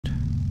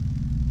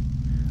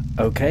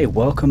Okay,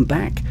 welcome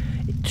back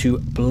to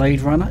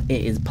Blade Runner.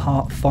 It is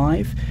part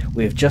 5.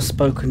 We've just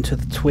spoken to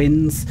the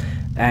twins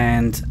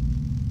and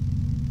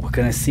we're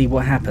going to see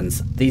what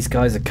happens. These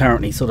guys are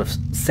currently sort of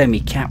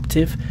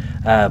semi-captive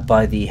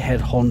by the head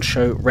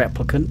honcho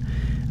replicant.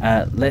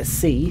 Let's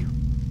see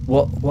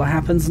what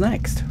happens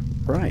next.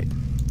 Right.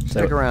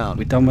 Stick around.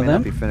 We're done with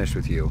them? Not be finished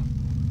with you.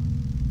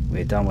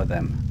 We're done with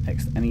them.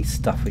 Next, any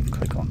stuff we can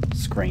click on.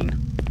 Screen.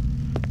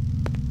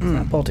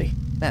 That body.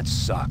 That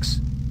sucks.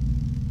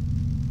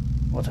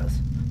 What does?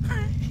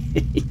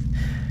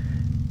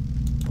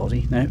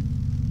 Body? No.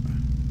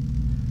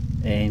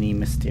 Any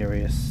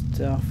mysterious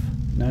stuff?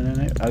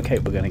 No. Okay,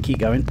 we're going to keep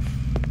going.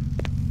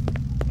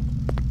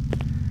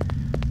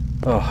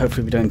 Oh,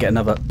 hopefully we don't get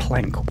another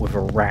plank with a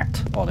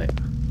rat on it.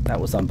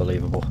 That was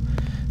unbelievable.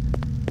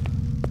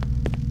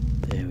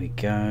 There we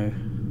go.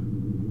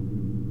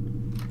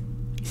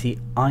 You see,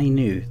 I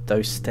knew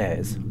those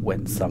stairs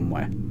went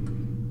somewhere.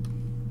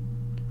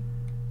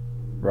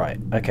 Right,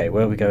 okay,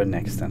 where are we going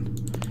next then?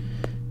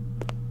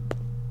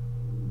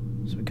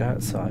 So we go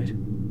outside.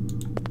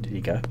 Did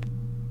he go?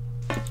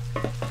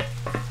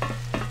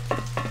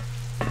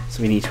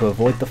 So we need to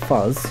avoid the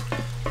fuzz.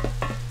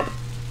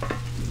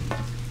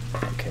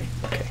 Okay.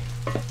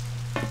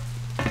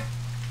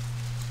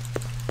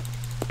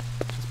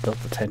 Just built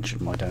the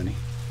tension, why don't he?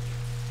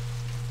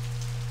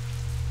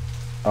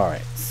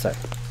 Alright, so,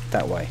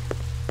 that way.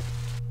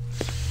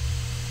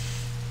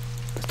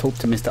 Let's talk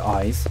to Mr.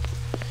 Eyes.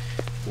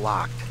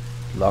 Locked.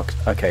 Locked.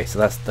 Okay, so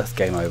that's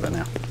game over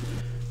now.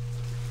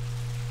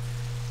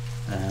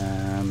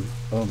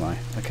 Oh my.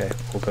 Okay,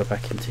 we'll go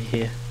back into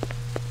here.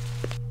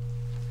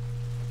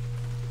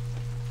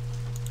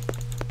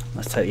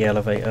 Let's take the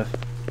elevator.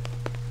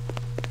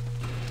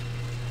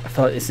 I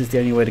thought this is the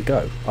only way to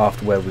go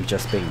after where we've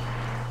just been.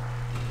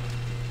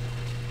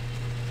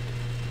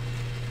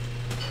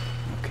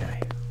 Okay,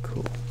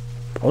 cool.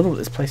 I wonder what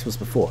this place was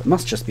before. It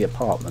must just be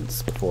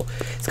apartments before.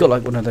 It's got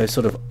like one of those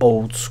sort of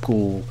old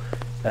school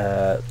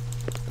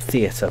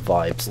theatre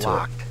vibes to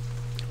Locked.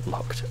 it.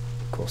 Locked.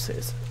 Of course it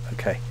is.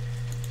 Okay.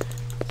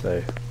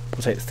 So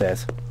we'll take the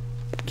stairs.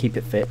 Keep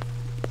it fit.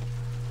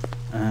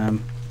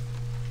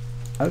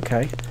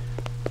 Okay.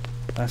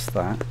 That's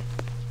that.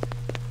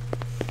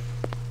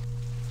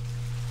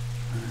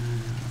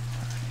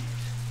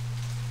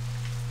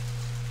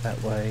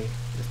 That way.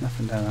 There's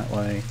nothing down that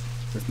way.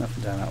 There's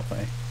nothing down that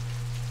way.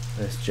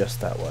 There's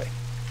just that way.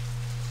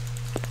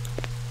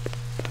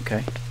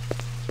 Okay.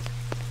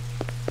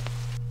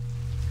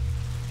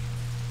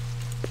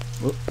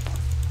 Whoop.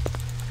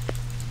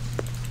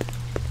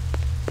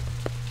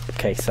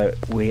 Okay, so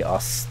we are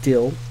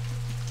still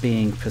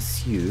being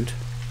pursued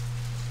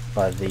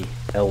by the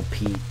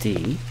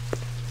LPD.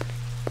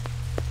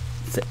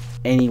 So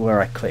anywhere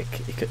I click,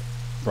 it could.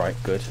 Right,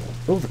 good.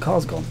 Oh, the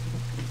car's gone.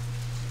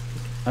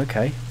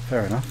 Okay,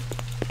 fair enough.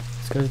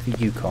 Let's go to the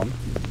Yukon.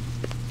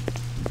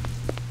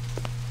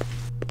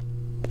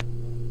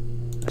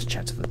 Let's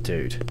chat to the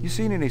dude. You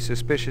seen any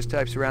suspicious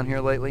types around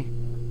here lately?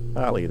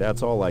 Ali,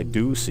 that's all I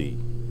do see.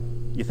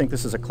 You think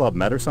this is a Club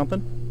Med or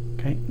something?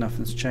 Okay,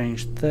 nothing's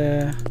changed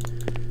there.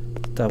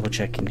 Double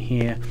check in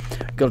here.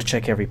 Got to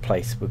check every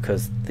place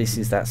because this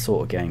is that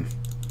sort of game.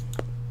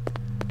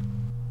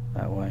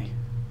 That way.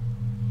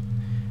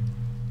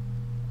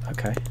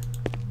 Okay.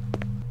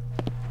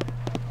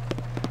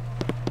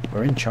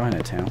 We're in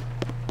Chinatown.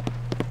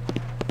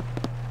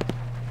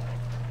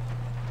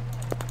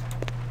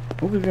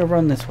 Or we're going to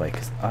run this way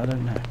because I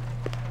don't know.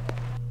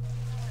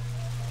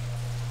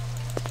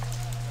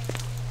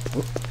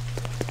 Whoop.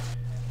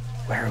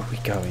 Where are we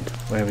going?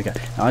 Where are we going?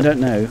 Now, I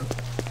don't know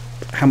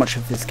how much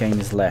of this game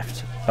is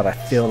left, but I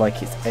feel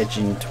like it's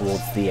edging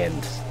towards the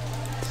end.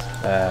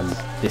 I'm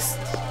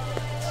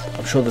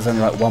sure there's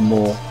only like one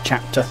more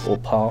chapter or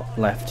part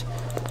left.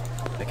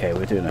 Okay,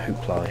 we're doing a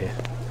hoopla here.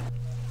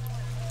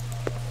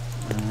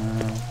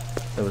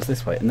 There was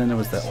this way, and then there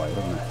was that way,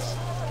 wasn't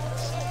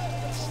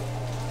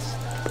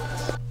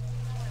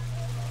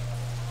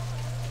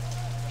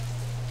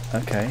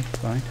there? Okay,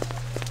 fine.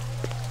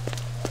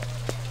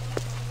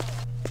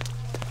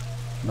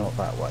 Not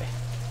that way.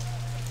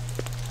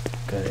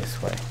 Go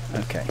this way.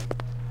 Okay.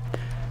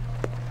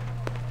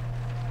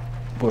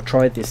 We'll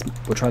try this.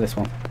 We'll try this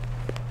one.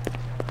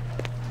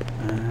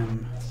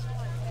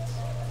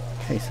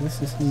 Okay, so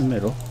this is in the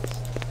middle.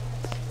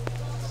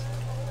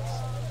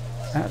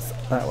 That's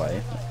that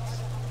way.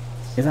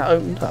 Is that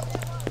opened up?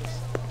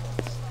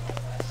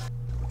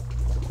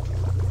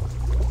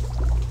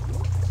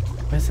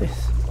 Where's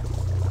this?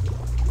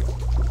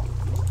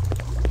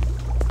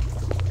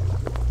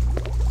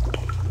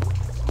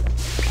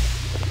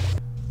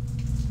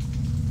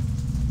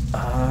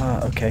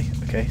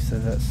 Okay, so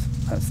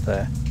that's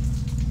there.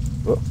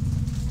 Whoop.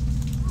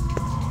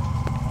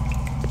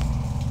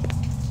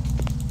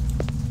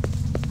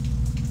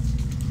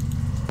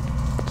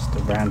 Just a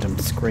random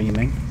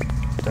screaming.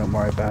 Don't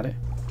worry about it.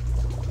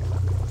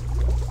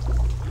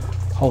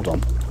 Hold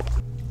on.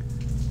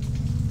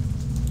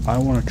 I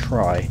want to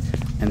try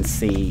and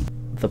see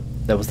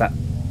there was that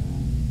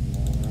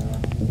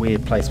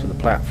weird place with the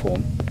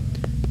platform.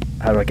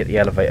 How do I get the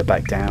elevator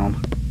back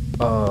down?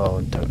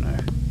 Oh, don't know.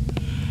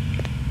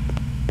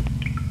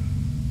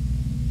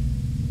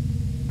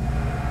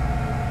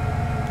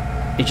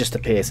 He just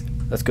appears.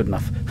 That's good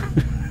enough.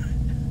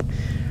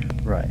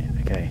 Right,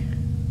 okay.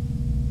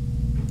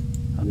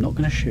 I'm not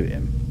going to shoot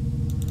him.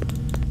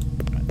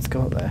 Right, let's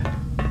go up there.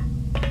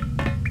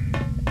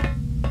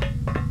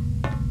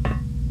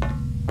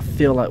 I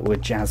feel like we're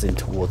jazzing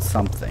towards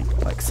something,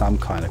 like some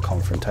kind of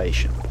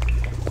confrontation.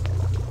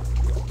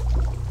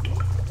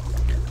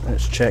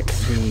 Let's check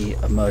the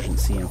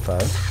emergency info.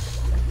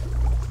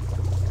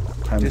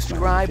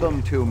 Describe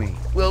them to me.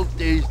 Well,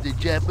 there's the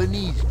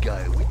Japanese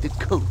guy with the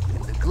coat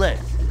and the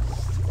glasses.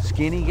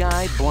 Skinny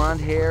guy,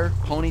 blonde hair,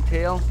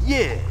 ponytail.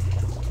 Yeah.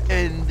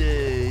 And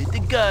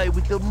the guy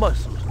with the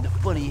muscles and the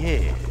funny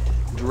hair.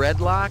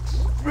 Dreadlocks.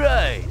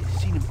 Right, I've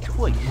seen him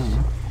twice.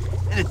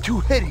 And a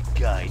two-headed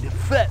guy, the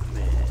fat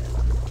man.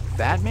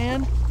 Fat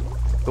man?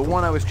 The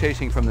one I was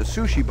chasing from the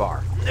sushi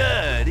bar.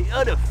 Nah, the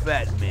other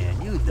fat man.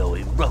 You know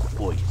him, rough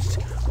voice.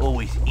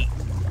 Always eating.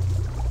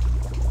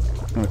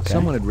 Okay.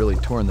 Someone had really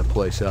torn the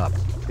place up.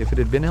 If it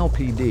had been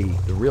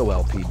LPD, the real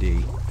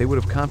LPD, they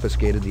would have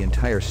confiscated the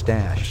entire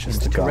stash.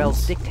 Just the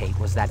Terrell's guns. dictate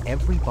was that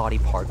every body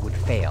part would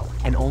fail,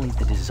 and only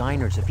the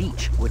designers of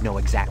each would know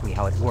exactly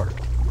how it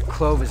worked.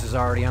 Clovis has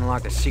already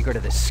unlocked the secret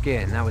of the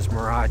skin. That was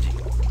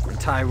Miraji. And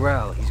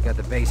Tyrell, he's got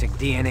the basic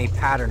DNA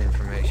pattern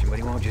information, but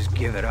he won't just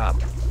give it up.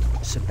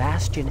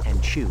 Sebastian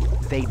and Chu,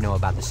 they'd know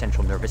about the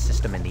central nervous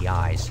system and the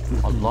eyes.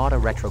 A lot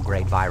of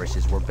retrograde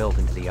viruses were built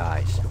into the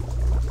eyes.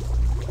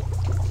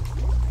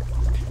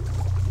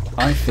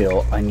 I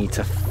feel I need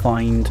to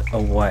find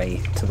a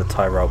way to the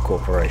Tyrell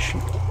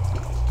Corporation.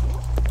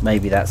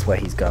 Maybe that's where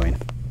he's going.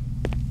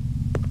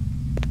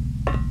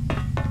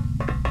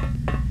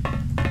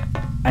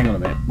 Hang on a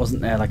minute,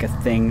 wasn't there like a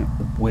thing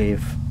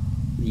with...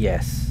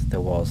 Yes,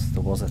 there was.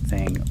 There was a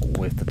thing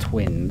with the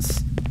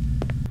twins.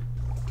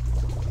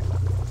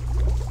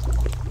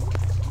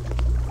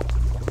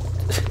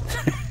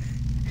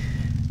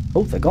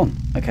 Oh, they're gone.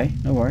 Okay,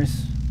 no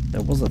worries.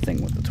 There was a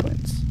thing with the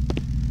twins.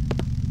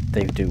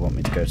 They do want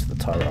me to go to the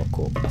Tyrell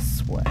Corp, I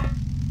swear.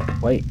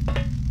 Wait,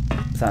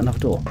 is that another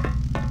door?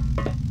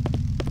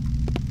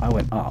 I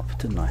went up,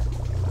 didn't I?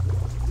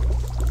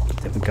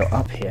 Then we go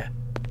up here.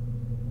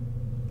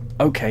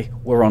 Okay,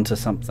 we're onto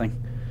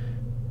something.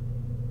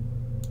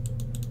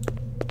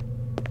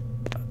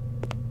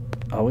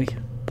 Are we?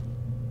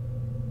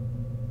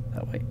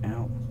 That way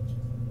out.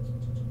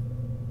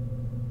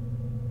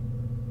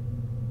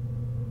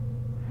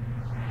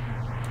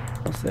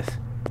 What's this?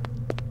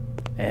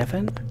 Air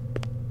vent?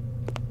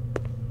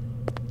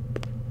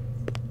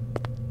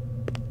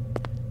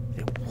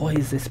 What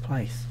is this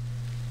place?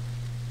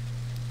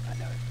 I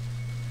know.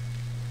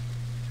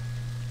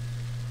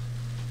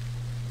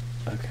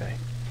 Okay.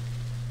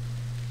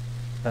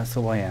 That's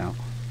the way out.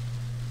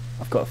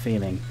 I've got a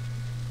feeling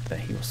that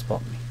he will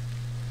spot me.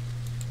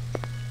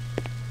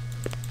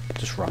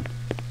 Just run.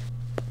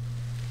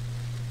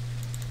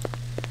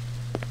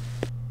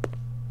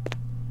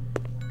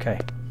 Okay.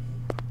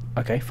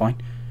 Okay,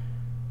 fine.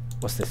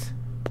 What's this?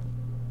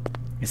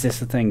 Is this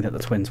the thing that the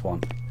twins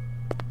want?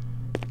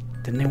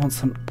 Didn't they want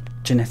some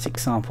genetic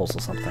samples or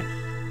something?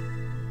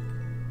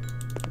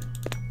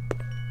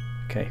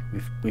 Okay,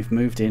 we've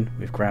moved in,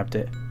 we've grabbed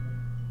it.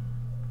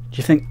 Do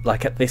you think,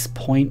 like, at this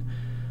point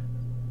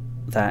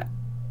that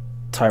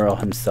Tyrell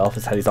himself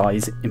has had his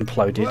eyes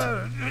imploded?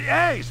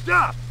 Hey,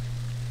 stop!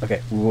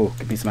 Okay, whoa,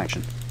 give me some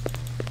action.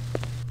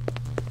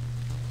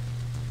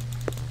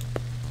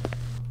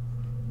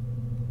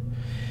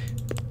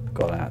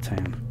 Got out of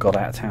town. Got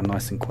out of town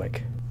nice and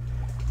quick.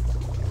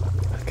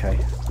 Okay.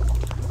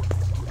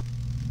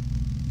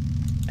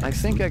 I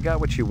think I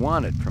got what you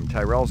wanted from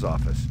Tyrell's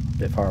office.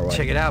 Bit far away.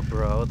 Check it out,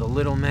 bro. The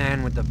little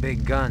man with the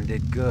big gun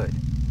did good.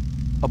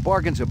 A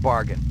bargain's a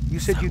bargain. You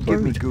said you'd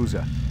give me rude.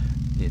 Guza.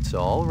 It's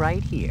all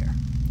right here.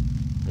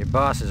 Your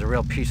boss is a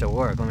real piece of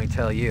work, let me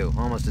tell you.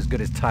 Almost as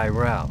good as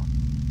Tyrell.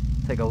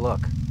 Take a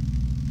look.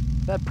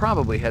 That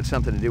probably had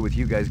something to do with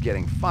you guys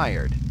getting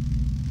fired.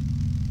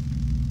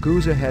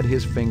 Guza had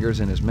his fingers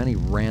in as many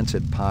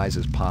rancid pies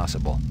as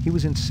possible. He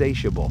was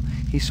insatiable.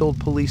 He sold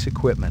police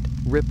equipment,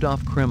 ripped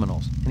off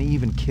criminals, and he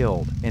even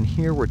killed. And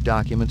here were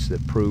documents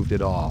that proved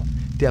it all.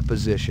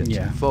 Depositions,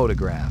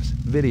 photographs,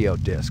 video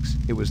discs.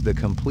 It was the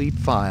complete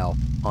file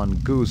on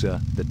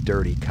Guza, the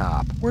dirty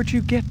cop. Where'd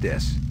you get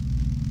this?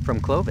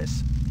 From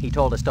Clovis. He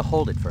told us to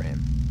hold it for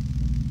him.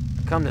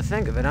 Come to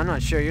think of it, I'm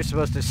not sure you're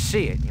supposed to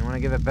see it. You want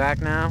to give it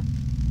back now?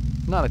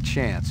 Not a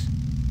chance.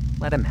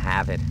 Let him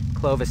have it.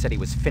 Clovis said he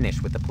was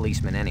finished with the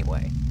policeman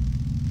anyway.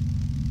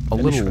 A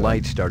little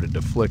light started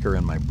to flicker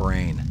in my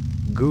brain.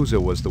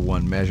 Guza was the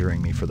one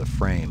measuring me for the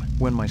frame.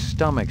 When my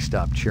stomach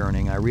stopped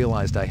churning, I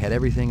realized I had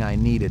everything I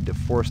needed to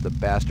force the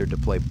bastard to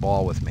play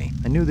ball with me.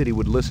 I knew that he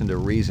would listen to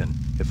reason,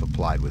 if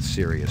applied with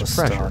serious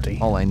pressure.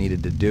 All I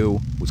needed to do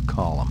was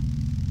call him.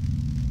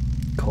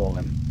 Call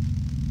him.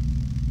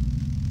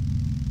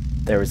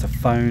 There is a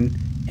phone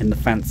in the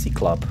fancy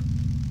club.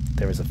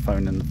 There is a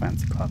phone in the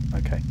fancy club.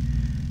 Okay.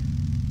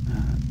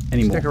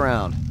 Any more? Stick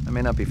around.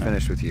 may not be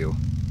finished with you.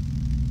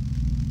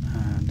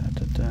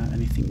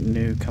 Anything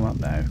new come up?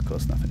 No, of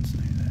course nothing's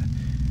new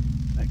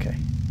there. Okay.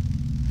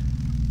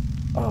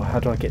 Oh, how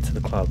do I get to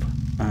the club?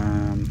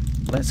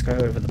 Let's go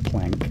over the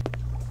plank.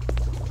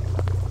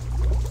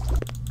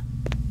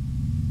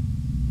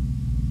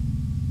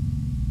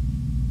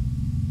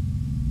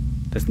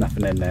 There's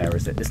nothing in there,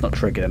 is it? It's not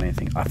triggered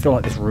anything. I feel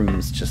like this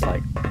room's just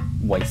like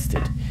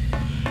wasted.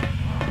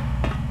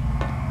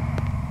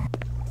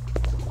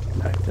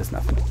 No, there's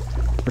nothing.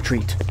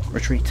 Retreat,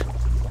 retreat.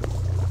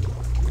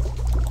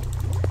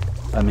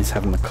 I miss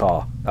having the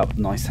car up.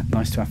 Nice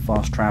to have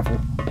fast travel.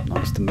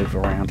 Nice to move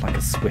around like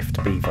a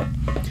swift beaver.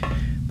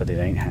 But it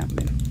ain't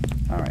happening.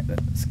 Alright,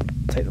 let's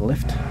take the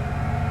lift.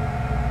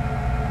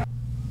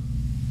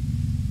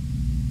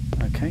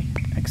 Okay,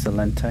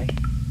 excelente.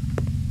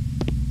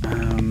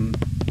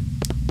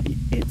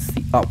 It's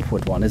the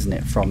upward one, isn't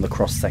it? From the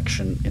cross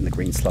section in the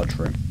green sludge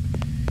room.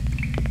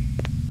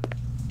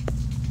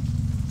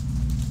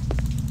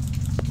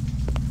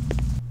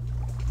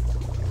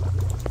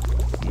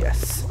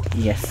 Yes,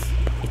 yes,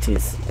 it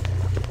is.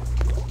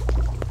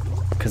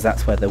 Because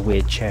that's where the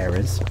weird chair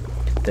is.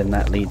 Then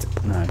that leads...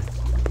 no.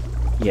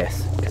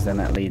 Yes, because then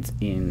that leads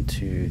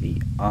into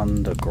the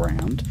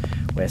underground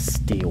where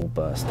steel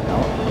burst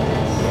out.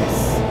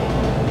 Yes.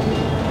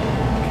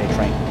 Okay,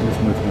 train.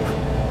 Move.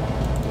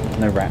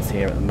 No rats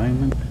here at the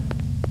moment.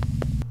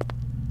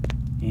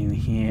 In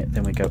here,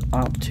 then we go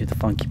up to the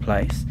funky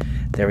place.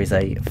 There is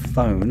a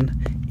phone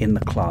in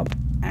the club,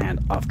 and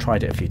I've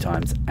tried it a few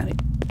times, and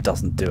it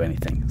doesn't do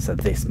anything. So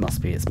this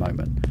must be its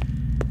moment.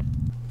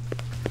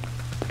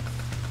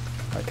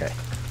 Okay,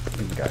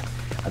 here we go.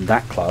 And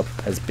that club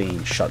has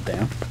been shut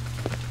down.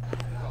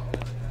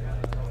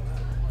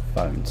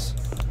 Phones.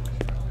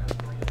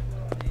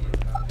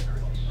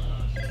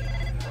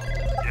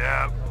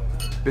 Yeah,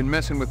 Been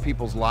messing with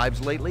people's lives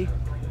lately?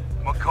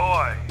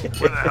 McCoy,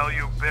 where the hell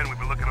you been? We've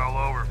been looking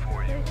all over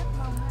for you.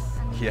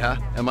 Yeah?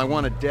 Am I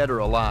wanted dead or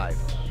alive?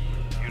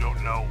 You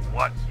don't know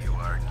what you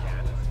are,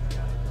 kid.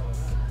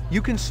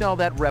 You can sell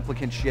that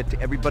replicant shit to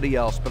everybody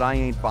else, but I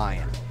ain't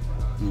buying.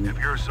 If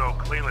you're so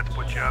clean, let's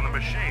put you on the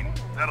machine.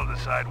 That'll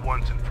decide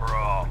once and for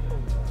all.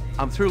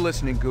 I'm through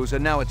listening, Guza.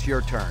 Now it's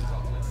your turn.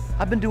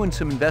 I've been doing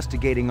some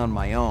investigating on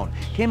my own.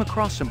 Came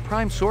across some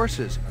prime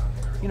sources.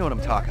 You know what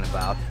I'm talking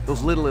about.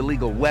 Those little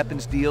illegal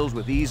weapons deals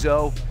with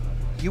Ezo.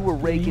 You were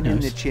raking in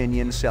the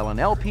chinion, selling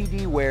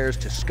LPD wares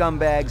to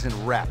scumbags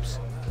and reps.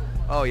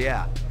 Oh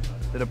yeah,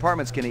 the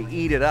department's gonna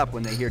eat it up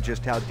when they hear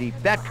just how deep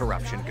that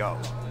corruption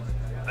goes.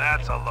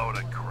 That's a load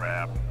of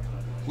crap.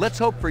 Let's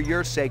hope for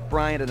your sake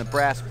Bryant and the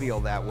brass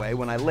feel that way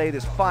when I lay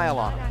this file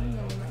on them.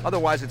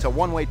 Otherwise it's a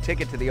one-way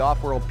ticket to the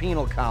off-world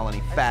penal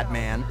colony, fat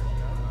man.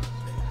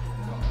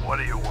 What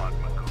do you want,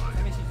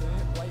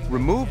 McCoy?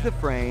 Remove the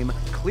frame,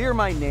 clear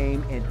my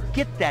name, and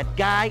get that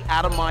guy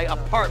out of my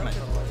apartment.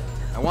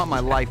 I want my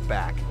life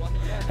back.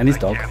 And his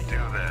dog. I can't do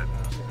that.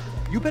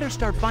 You better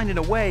start finding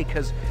a way,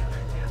 because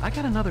I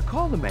got another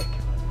call to make.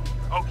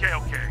 Okay.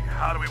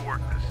 How do we work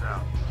this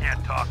out?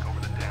 Can't talk over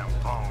the damn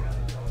phone.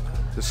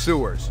 The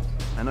sewers.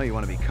 I know you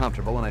want to be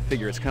comfortable, and I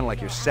figure it's kind of like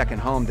your second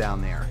home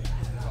down there.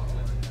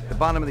 At the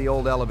bottom of the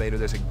old elevator,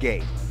 there's a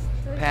gate.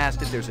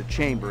 Past it, there's a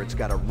chamber. It's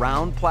got a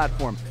round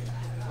platform.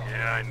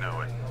 Yeah, I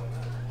know it.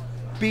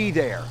 Be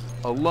there,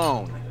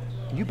 alone.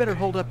 You better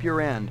hold up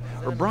your end,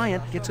 or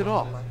Bryant gets it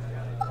all.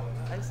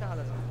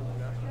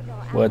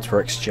 Words were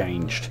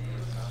exchanged.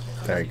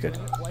 Very good.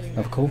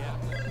 Oh, cool.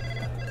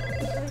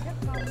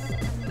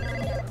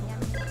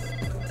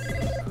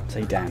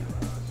 Say damn.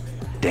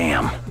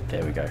 Damn.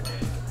 There we go.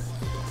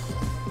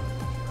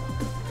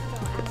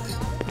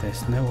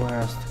 There's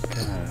nowhere else to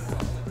go.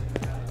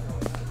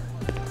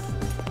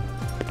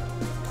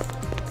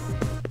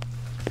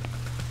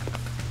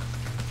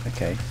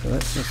 Okay, so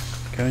let's just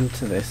go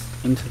into this,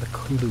 into the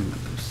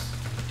clues.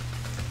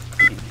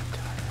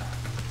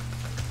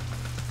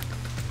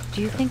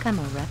 Do you think I'm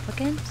a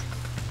replicant?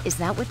 Is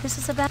that what this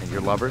is about? And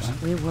your lovers?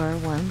 We were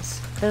once.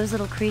 Those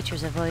little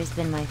creatures have always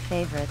been my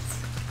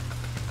favorites.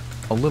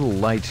 A little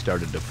light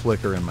started to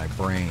flicker in my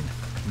brain.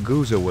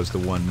 Guza was the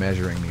one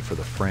measuring me for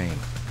the frame.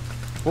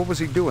 What was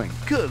he doing?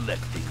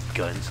 Collecting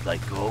guns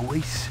like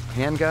always.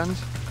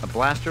 Handguns? A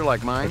blaster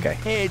like mine? Okay,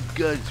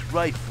 Handguns,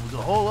 rifles, a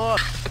whole lot.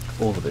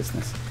 all the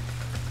business.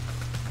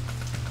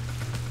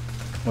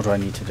 What do I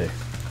need to do?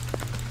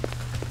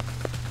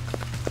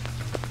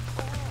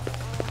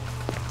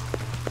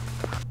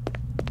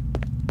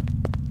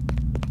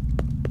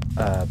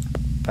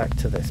 Back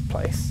to this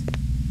place.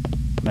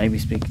 Maybe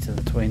speak to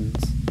the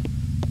twins.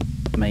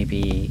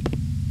 Maybe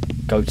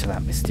go to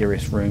that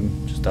mysterious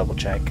room. Just double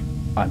check.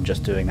 I'm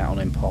just doing that on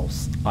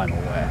impulse. I'm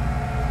aware.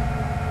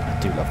 I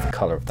do love the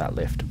colour of that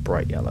lift.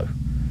 Bright yellow.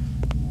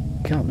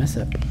 Can't miss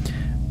it.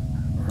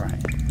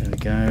 Right, there we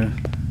go.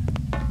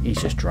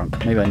 He's just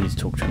drunk. Maybe I need to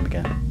talk to him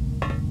again.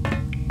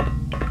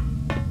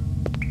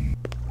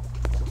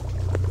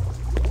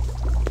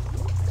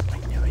 I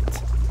knew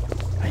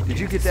it. Did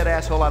you get that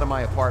asshole out of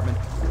my apartment?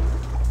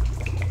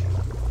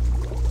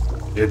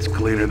 It's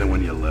cleaner than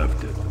when you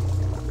left it.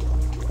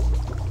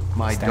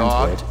 My Sounds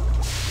dog?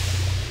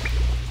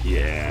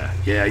 weird.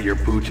 Yeah, your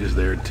pooch is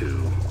there too.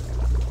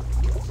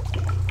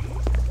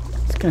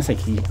 I was going to say,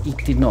 he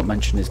did not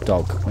mention his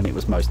dog when it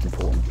was most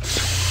important.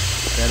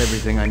 Is that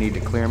everything I need to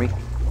clear me?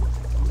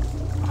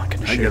 I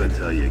can I assure gotta you.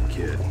 tell you,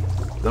 kid,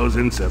 those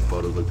inset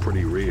photos look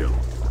pretty real.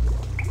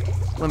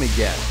 Let me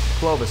guess.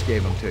 Clovis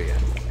gave them to you.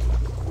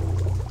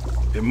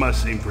 It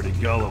must seem pretty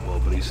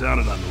gullible, but he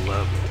sounded on the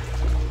level.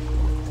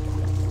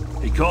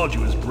 He called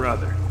you his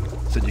brother.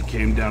 Said you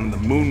came down in the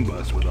moon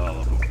bus with all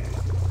of them.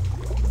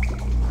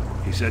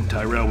 He said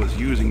Tyrell was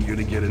using you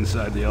to get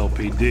inside the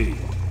LPD.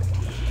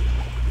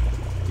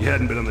 You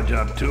hadn't been on the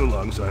job too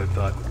long, so I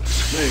thought,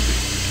 maybe.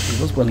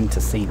 He was willing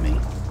to see me,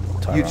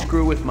 Tyrell. You'd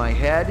screw with my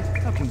head?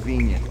 How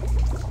convenient.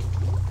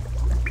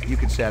 You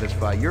could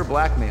satisfy your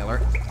blackmailer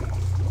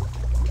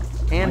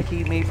and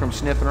keep me from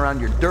sniffing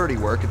around your dirty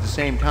work at the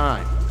same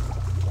time.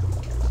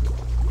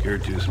 You're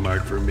too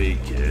smart for me,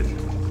 kid.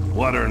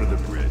 Water under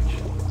the bridge.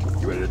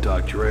 You ready to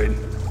talk trade?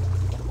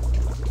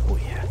 Oh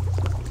yeah.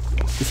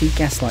 Is he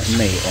gaslighting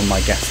me or am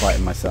I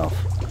gaslighting myself?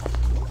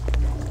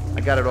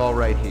 I got it all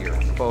right here.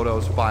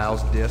 Photos,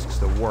 files, discs,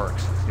 the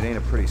works. It ain't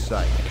a pretty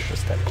sight. Extra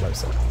step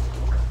closer.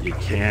 You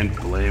can't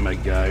blame a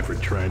guy for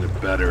trying to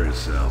better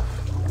himself.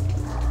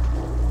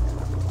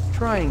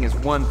 Trying is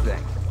one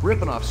thing.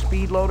 Ripping off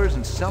speed loaders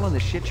and selling the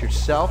shit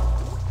yourself?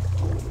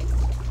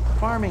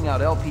 Farming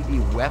out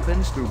LPD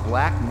weapons through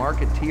black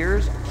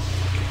marketeers?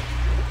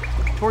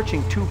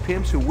 Torching two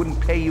pimps who wouldn't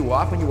pay you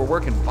off when you were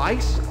working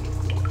Vice?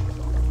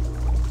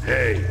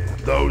 Hey,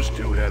 those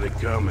two had it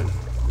coming.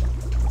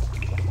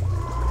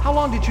 How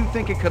long did you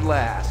think it could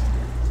last?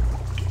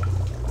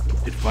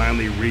 It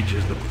finally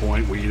reaches the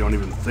point where you don't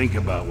even think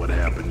about what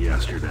happened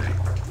yesterday.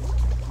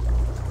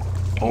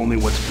 Only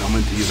what's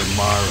coming to you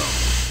tomorrow.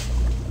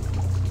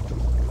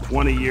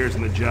 20 years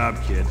in the job,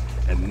 kid,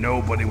 and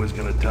nobody was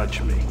gonna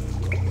touch me.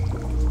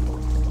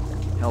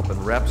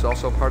 Helping reps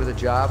also part of the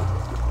job?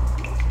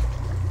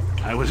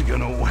 I was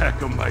gonna whack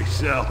them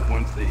myself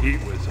once the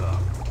heat was up.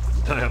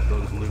 Tie up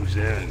those loose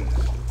ends.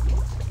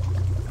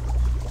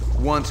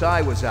 Once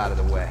I was out of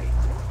the way.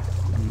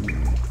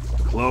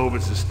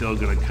 Clovis is still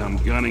gonna come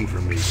gunning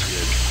for me,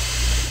 kid.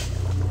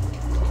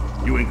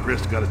 You and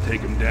Chris gotta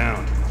take him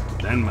down.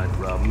 Then my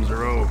problems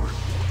are over.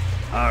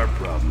 Our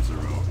problems are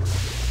over.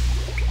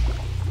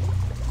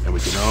 And we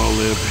can all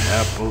live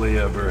happily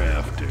ever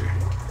after.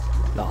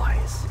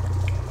 Lies.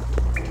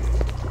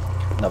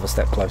 Another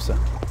step closer.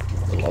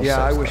 Yeah,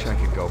 I wish I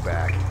could go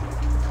back.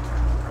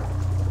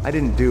 I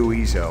didn't do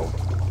EZO,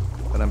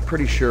 but I'm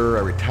pretty sure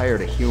I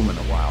retired a human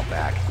a while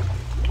back.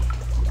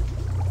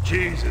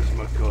 Jesus,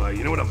 McCoy,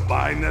 you know what a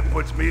bind that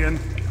puts me in?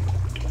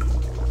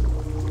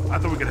 I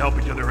thought we could help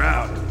each other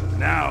out.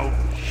 Now,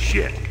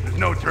 shit, there's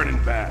no turning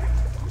back.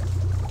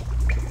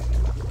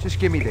 Just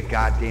give me the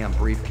goddamn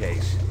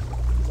briefcase.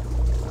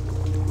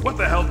 What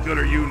the hell good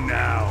are you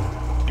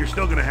now? You're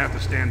still gonna have to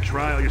stand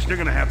trial. You're still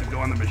gonna have to go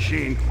on the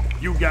machine.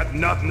 You got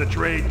nothing to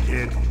trade,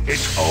 kid.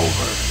 It's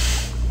over.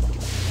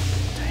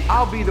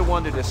 I'll be the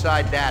one to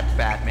decide that,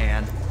 fat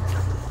man.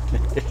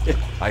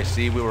 I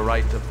see we were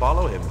right to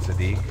follow him,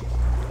 Sadiq.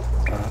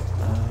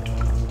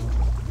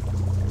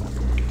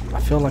 I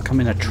feel like I'm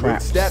in a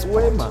trap That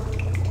way, spot.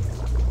 man.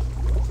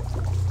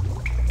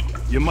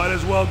 You might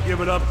as well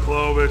give it up,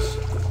 Clovis.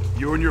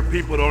 You and your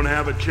people don't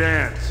have a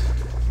chance.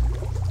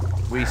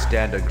 We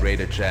stand a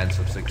greater chance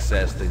of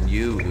success than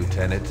you,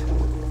 Lieutenant.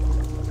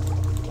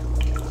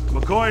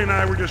 McCoy and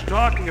I were just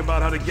talking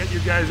about how to get you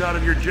guys out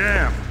of your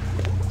jam.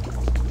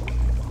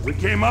 We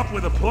came up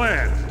with a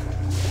plan.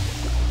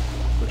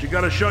 But you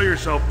gotta show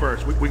yourself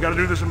first. We gotta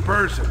do this in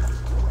person.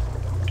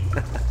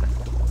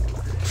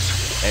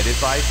 And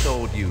if I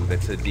told you that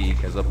Sadiq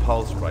has a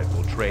pulse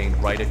rifle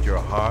trained right at your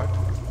heart?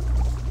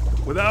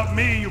 Without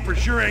me, you for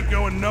sure ain't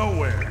going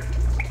nowhere.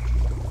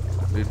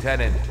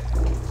 Lieutenant,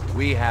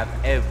 we have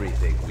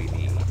everything we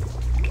need.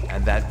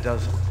 And that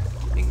doesn't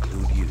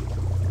include you.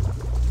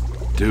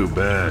 Too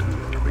bad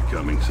we're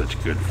becoming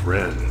such good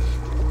friends.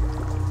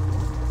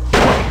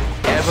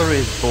 Whatever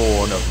is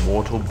born of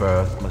mortal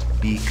birth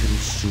must be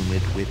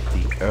consumed with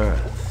the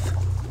earth.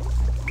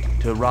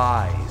 To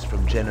rise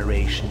from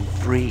generation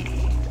free.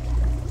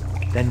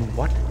 Then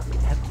what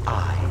have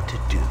I to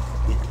do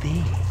with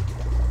thee?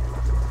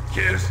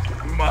 Kiss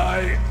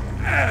my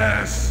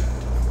ass!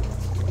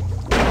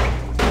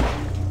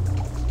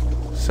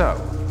 So,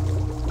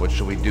 what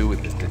shall we do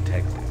with this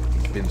detective?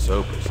 He's been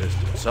so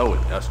persistent, so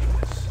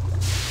industrious.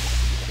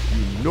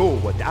 You know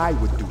what I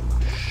would do.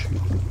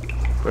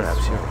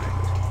 Perhaps you're right.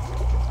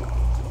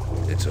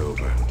 It's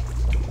over.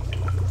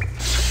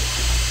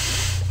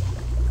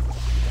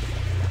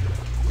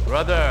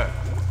 Brother,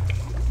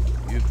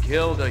 you've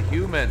killed a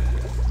human.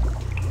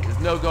 There's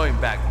no going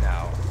back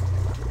now.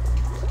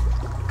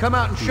 Come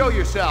out and show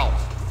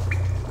yourselves.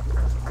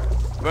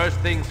 First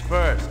things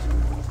first.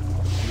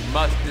 You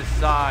must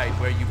decide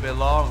where you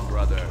belong,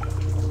 brother.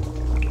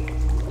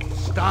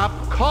 Stop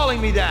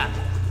calling me that.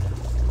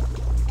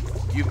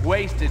 You've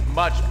wasted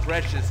much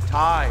precious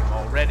time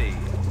already.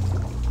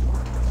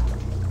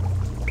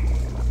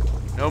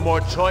 No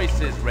more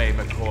choices, Ray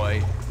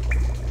McCoy.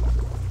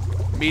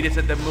 Meet us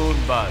at the moon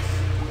bus.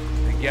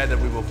 Together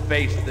we will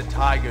face the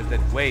tigers that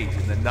wait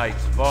in the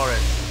night's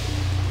forest.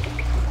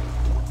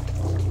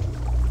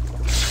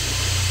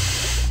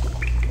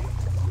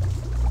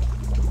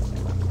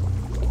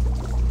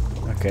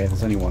 Okay,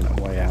 there's only one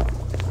way out.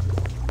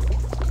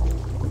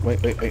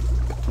 Wait.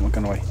 I'm not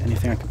going away.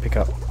 Anything I can pick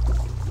up?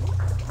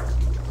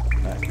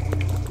 No.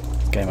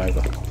 Game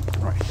over.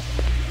 Right.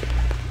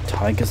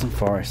 Tigers and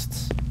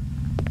forests.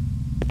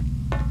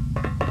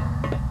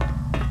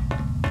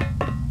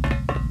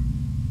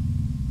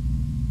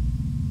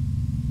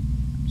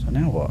 So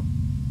now what?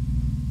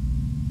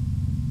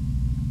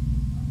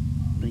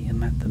 Meet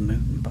him at the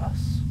moon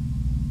bus.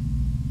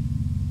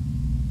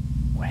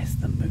 Where's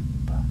the moon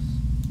bus?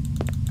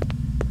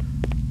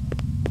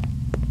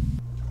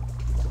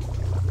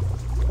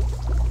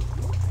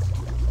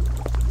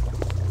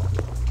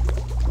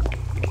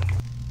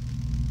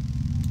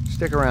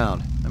 Stick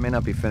around. I may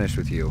not be finished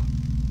with you.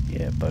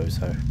 Yeah,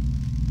 bozo.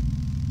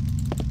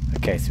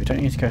 Okay, so we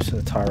don't need to go to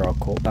the Tyrell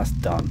Court. That's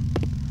done.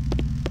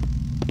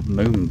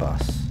 Moon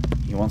bus.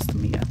 He wants to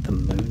meet at the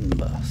moon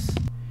bus.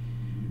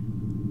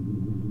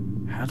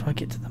 How do I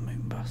get to the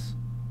moon bus?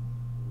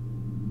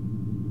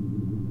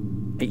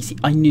 You see,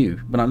 I knew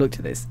when I looked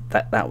at this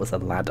that was a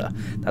ladder.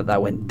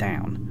 That went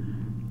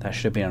down. That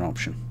should be an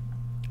option.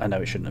 I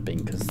know it shouldn't have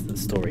been because the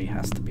story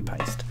has to be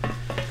paced.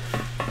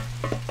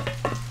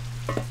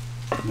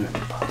 Moon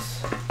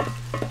bus.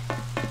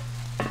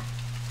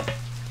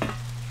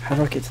 How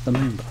do I get to the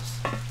moon bus?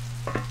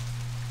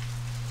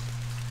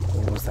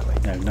 What was that way?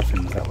 No,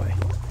 nothing was that way.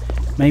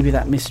 Maybe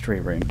that mystery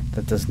room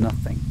that does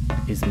nothing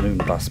is moon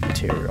bus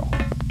material.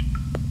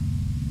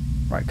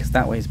 Right, because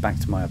that way is back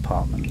to my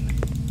apartment.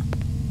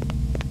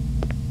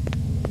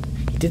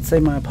 He did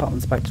say my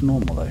apartment's back to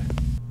normal though.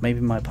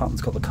 Maybe my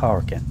apartment's got the car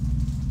again.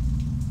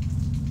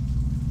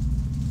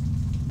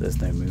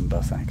 There's no moon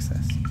bus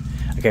access.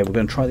 Okay, we're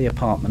going to try the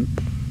apartment.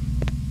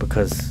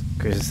 Because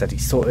Chris said he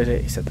sorted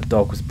it, he said the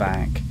dog was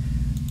back.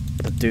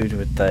 The dude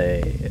with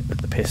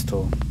the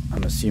pistol,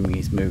 I'm assuming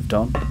he's moved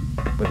on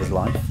with his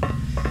life.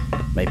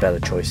 Made better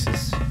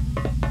choices.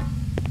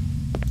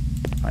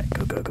 Right,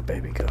 go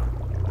baby, go.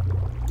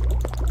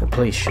 The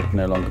police should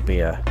no longer be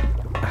a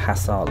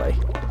hassle.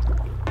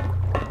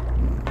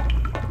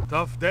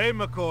 Tough day,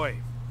 McCoy.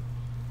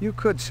 You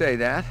could say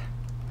that.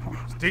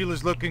 Steele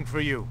is looking for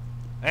you.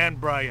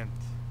 And Bryant.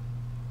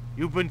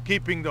 You've been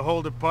keeping the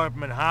whole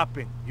department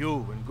hopping,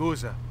 you and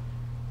Guza.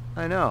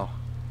 I know.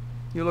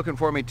 You looking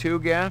for me too,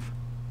 Gaff?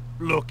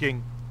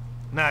 Looking,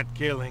 not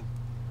killing.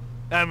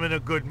 I'm in a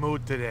good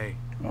mood today.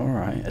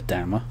 Alright,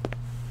 Adama.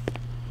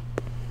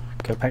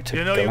 Go back to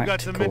You Galactical.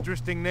 got some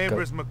interesting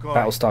neighbors, McCoy.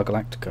 Battlestar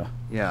Galactica.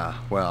 Yeah,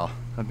 well,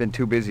 I've been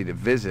too busy to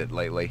visit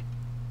lately.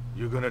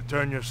 You gonna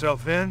turn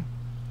yourself in?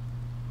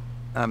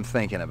 I'm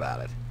thinking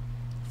about it.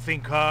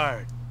 Think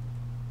hard.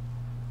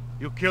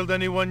 You killed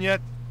anyone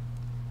yet?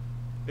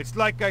 It's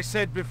like I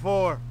said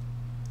before.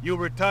 You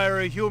retire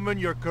a human,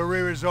 your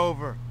career is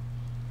over.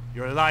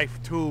 Your life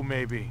too,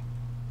 maybe.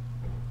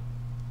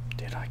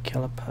 Did I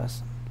kill a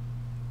person?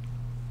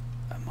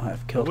 I might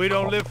have killed We a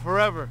don't cop. live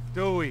forever,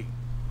 do we?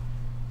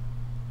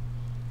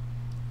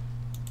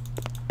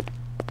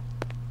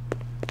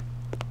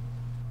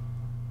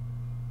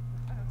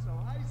 So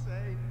I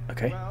say,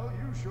 Okay. well,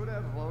 you should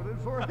have voted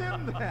for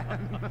him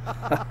then.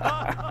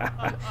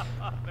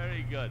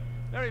 Very good.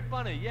 Very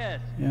funny,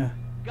 yes. Yeah.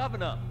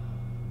 Governor,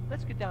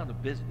 let's get down to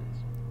business.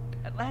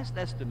 At last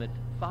estimate,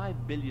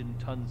 5 billion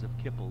tons of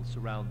kibble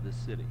surround this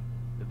city.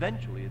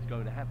 Eventually, it's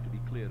going to have to be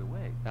cleared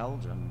away.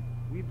 Elgin,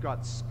 we've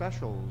got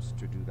specials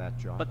to do that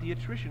job. But the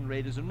attrition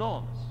rate is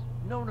enormous.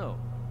 No.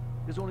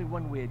 There's only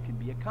one way it can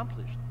be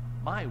accomplished.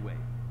 My way.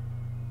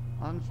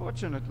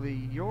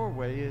 Unfortunately, your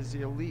way is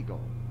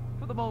illegal.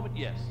 For the moment,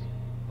 yes.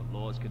 But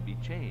laws can be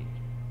changed.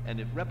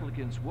 And if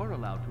replicants were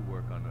allowed to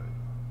work on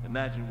Earth,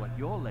 imagine what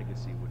your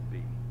legacy would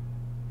be.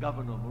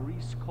 Governor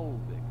Maurice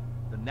Colvig,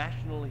 the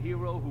national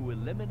hero who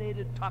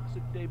eliminated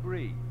toxic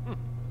debris.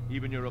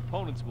 Even your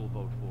opponents will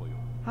vote for you.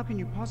 How can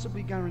you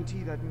possibly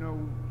guarantee that no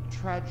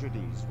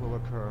tragedies will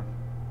occur?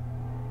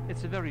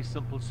 It's a very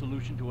simple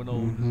solution to an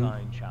old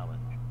design challenge.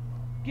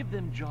 Give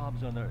them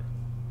jobs on Earth,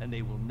 and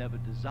they will never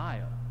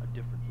desire a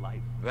different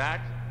life.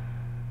 That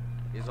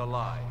is a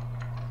lie.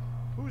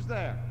 Who's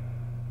there?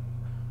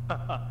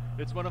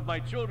 It's one of my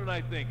children,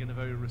 I think, and a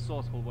very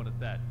resourceful one at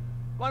that.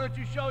 Why don't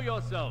you show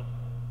yourself?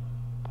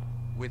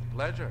 With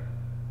pleasure.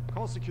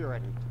 Call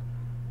security.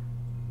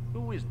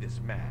 Who is this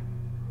man?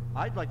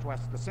 I'd like to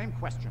ask the same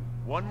question.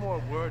 One more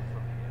word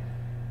from him,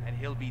 and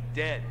he'll be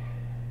dead.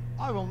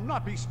 I will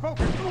not be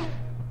spoken to!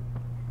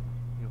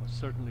 You're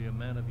certainly a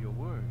man of your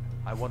word.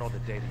 I want all the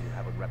data you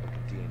have on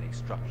replicant DNA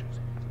structures,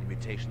 the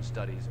mutation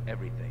studies,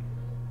 everything.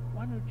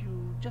 Why don't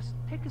you just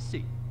take a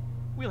seat?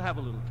 We'll have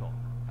a little talk.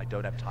 I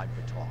don't have time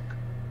for talk.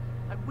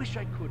 I wish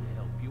I could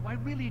help you, I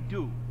really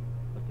do.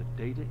 But the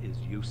data is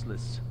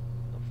useless.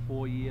 The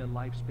 4-year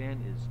lifespan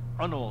is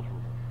unalterable.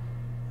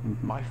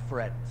 My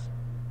friends,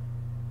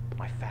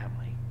 my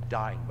family,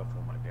 dying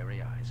before my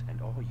very eyes,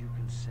 and all you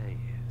can say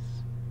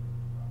is,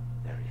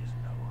 there is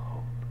no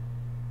hope.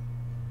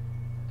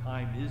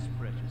 Time is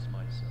precious,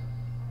 my son,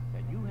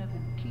 and you have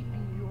been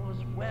keeping yours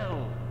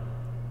well.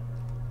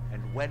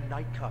 And when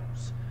night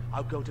comes,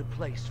 I'll go to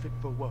place fit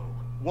for woe,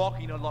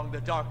 walking along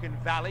the darkened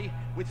valley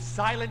with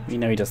silent... You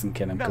know he doesn't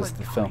kill him because of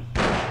the film.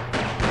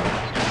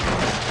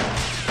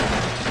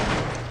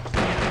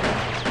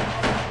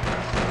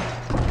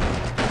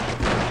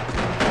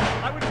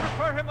 I would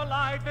prefer him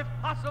alive if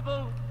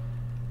possible.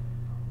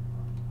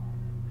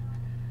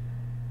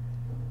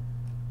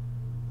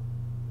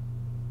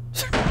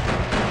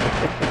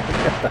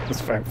 That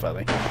was very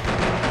funny.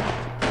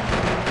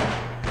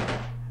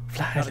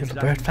 Fly, Not little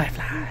exactly bird, fly, the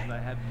fly. conclusion I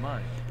had in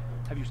mind.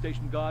 Have you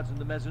stationed guards in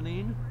the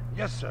mezzanine?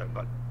 Yes, sir,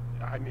 but,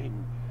 I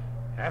mean,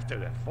 after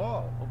that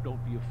fall... Oh,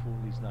 don't be a fool,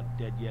 he's not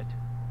dead yet.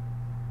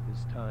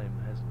 His time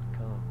hasn't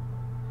come.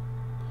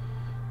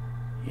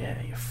 Yeah,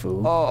 you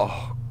fool.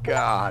 Oh,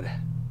 God.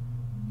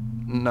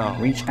 No.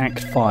 Reach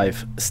Act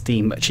 5,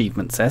 Steam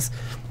achievement says.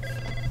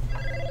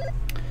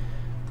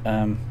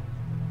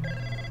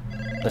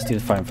 Let's do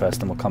the phone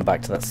first and we'll come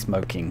back to that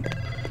smoking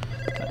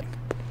thing.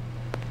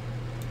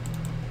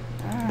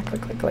 Ah,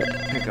 click, click, click.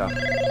 Pick up.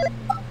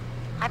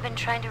 I've been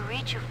trying to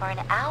reach you for an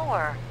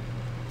hour.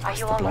 Are you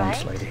The blonde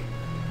alright? lady.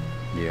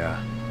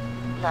 Yeah.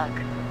 Look,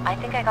 I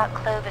think I got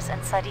Clovis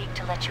and Sadiq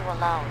to let you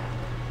alone.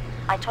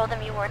 I told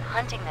them you weren't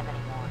hunting them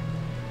anymore.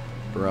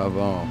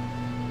 Bravo.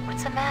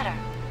 What's the matter?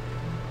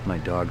 My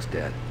dog's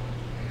dead.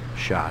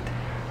 Shot.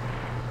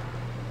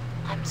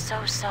 I'm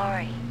so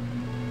sorry.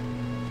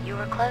 You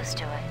were close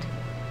to it,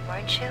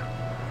 weren't you?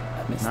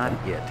 I missed Not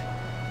that. it.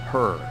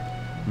 Her.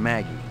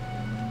 Maggie.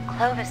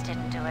 Clovis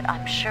didn't do it,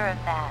 I'm sure of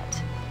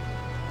that.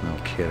 No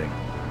kidding.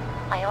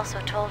 I also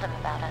told him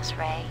about us,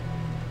 Ray.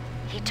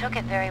 He took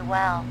it very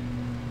well.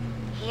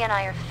 He and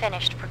I are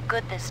finished for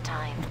good this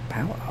time.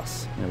 About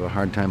us? I have a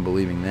hard time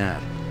believing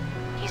that.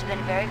 He's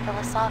been very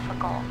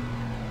philosophical.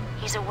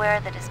 He's aware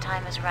that his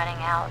time is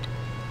running out.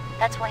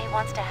 That's why he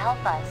wants to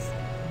help us.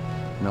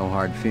 No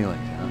hard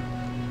feelings, huh?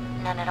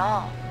 None at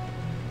all.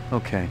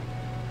 Okay.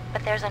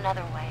 But there's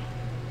another way.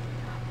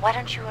 Why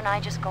don't you and I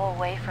just go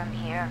away from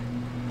here?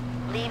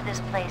 Leave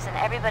this place and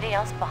everybody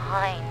else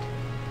behind.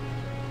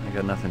 I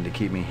got nothing to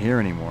keep me here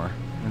anymore,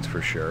 that's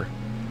for sure.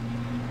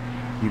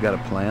 You got a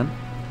plan?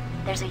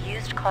 There's a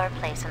used car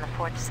place in the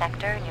 4th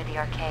sector near the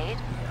arcade.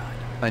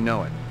 I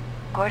know it.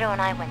 Gordo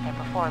and I went there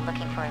before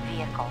looking for a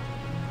vehicle.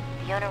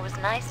 The owner was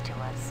nice to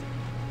us.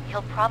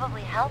 He'll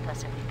probably help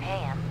us if we pay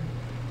him.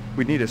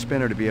 We'd need a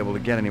spinner to be able to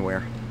get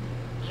anywhere.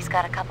 He's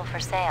got a couple for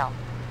sale.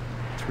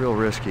 It's real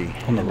risky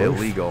On the and roof.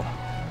 illegal.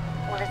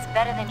 Well, it's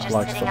better than just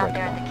Like sitting the out red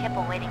there in one. the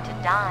kipple waiting to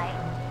die.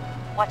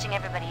 Watching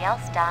everybody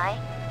else die.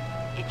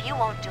 If you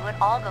won't do it,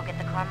 I'll go get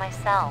the car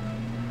myself.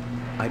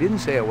 I didn't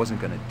say I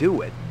wasn't gonna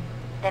do it.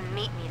 Then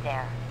meet me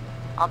there.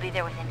 I'll be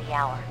there within the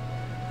hour.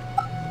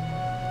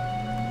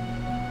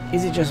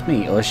 Is it just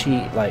me, or is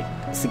she, like,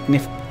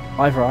 significant?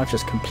 Either I've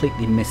just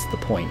completely missed the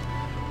point,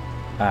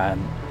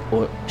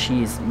 or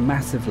she is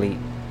massively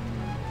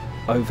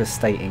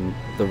overstating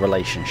the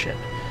relationship.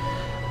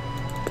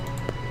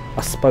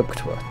 I spoke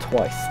to her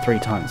twice, 3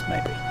 times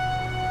maybe.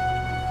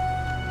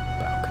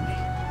 Balcony.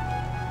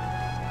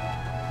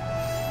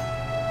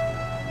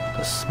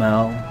 The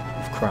smell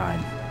of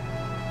crime.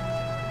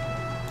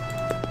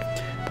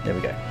 There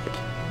we go.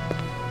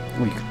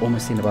 Oh, you can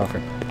almost see in the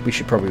bathroom. We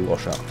should probably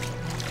wash up.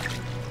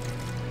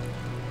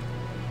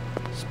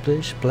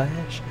 Splish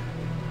splash.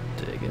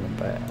 Dig in the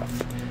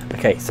bath.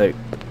 Okay, so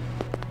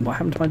what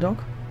happened to my dog?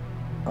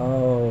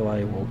 Oh,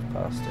 I walked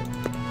past it.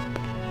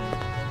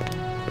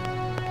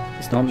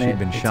 It's not me. She'd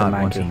been it's shot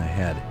a once in Maggie. the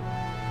head.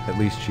 At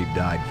least she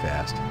died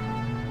fast.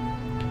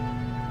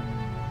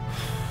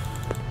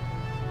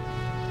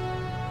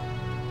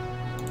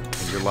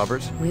 And your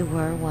lovers? We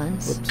were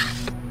once. Whoops.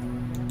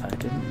 I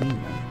didn't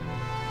mean that.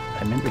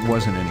 I meant It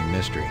wasn't any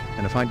mystery,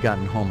 and if I'd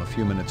gotten home a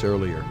few minutes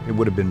earlier, it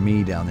would have been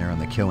me down there on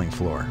the killing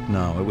floor.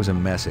 No, it was a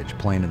message,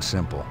 plain and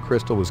simple.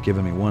 Crystal was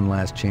giving me one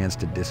last chance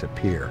to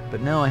disappear,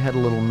 but now I had a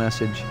little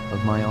message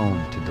of my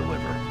own to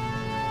deliver.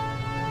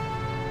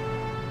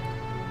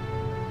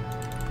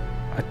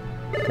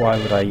 Why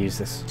would I use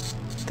this?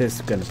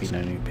 There's going to be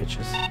no new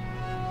pictures.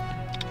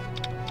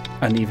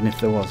 And even if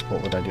there was,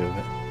 what would I do with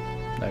it?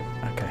 No,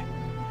 okay.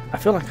 I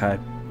feel like I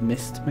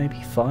missed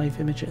maybe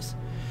 5 images.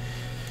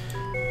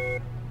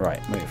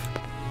 Right, move.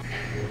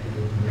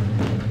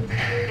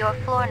 Your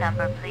floor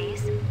number,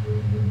 please.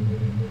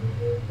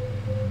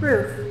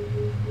 Roof.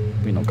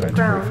 We're not going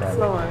Ground to roof, are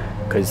floor.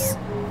 we? Because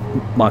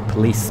my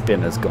police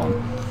spinner's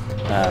gone.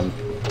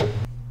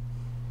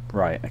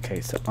 Right,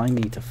 okay, so I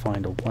need to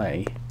find a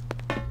way.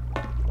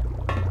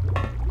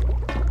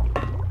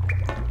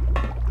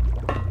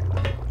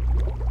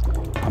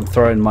 I'm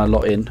throwing my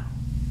lot in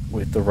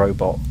with the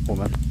robot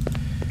woman.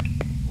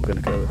 We're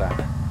going to go with that.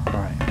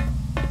 Right.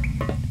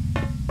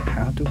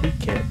 How do we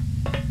get...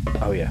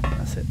 Oh yeah,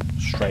 that's it.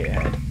 Straight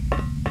ahead.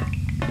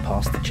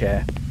 Past the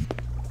chair.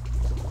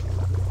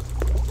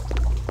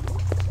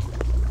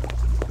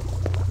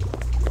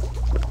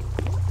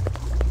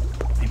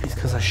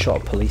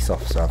 shot a police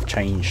officer, I've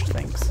changed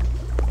things.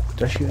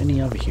 Did I shoot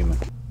any other human?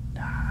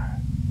 No.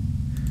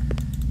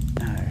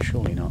 No,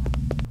 surely not.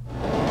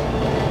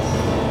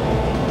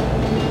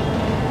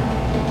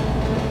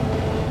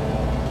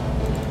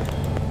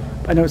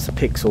 I know it's a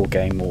pixel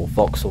game or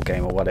voxel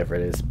game or whatever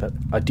it is, but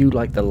I do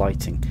like the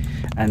lighting,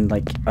 and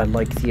like I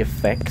like the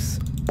effects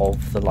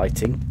of the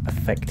lighting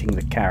affecting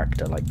the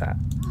character like that.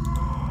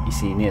 You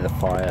see near the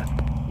fire,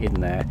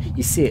 in there,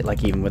 you see it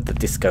like even with the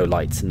disco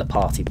lights in the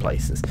party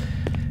places.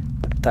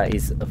 That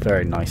is a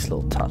very nice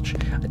little touch.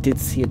 I did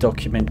see a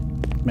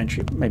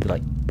documentary, maybe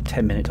like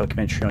 10-minute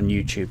documentary on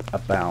YouTube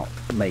about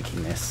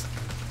making this,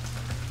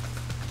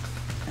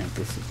 and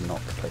this is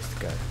not the place to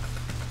go.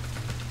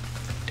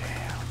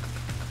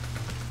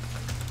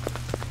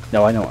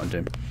 No, I know what I'm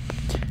doing.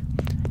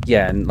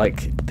 Yeah, and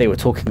like they were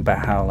talking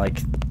about how like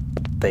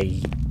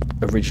they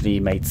originally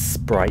made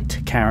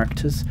sprite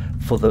characters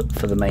for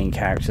the main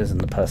characters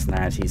and the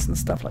personalities and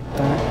stuff like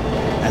that,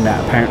 and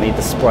that apparently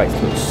the sprites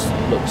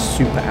look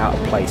super out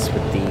of place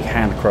with the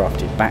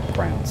handcrafted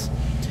backgrounds.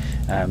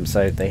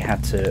 So they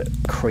had to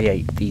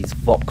create these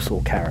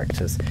voxel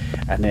characters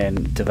and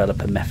then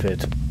develop a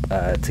method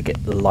to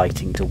get the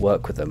lighting to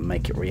work with them,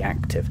 make it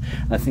reactive.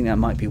 And I think that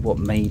might be what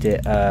made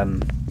it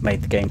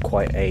made the game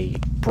quite a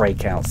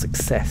breakout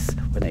success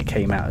when it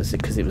came out,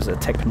 because it was a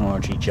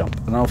technology jump.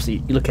 And obviously,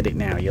 you look at it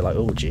now, you're like,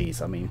 oh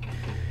geez, I mean,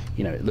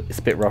 you know, it's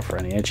a bit rough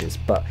around the edges,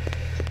 but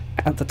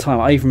at the time,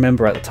 I even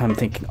remember at the time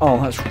thinking,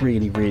 oh, that's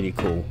really, really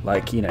cool.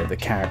 Like, you know, the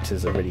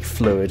characters are really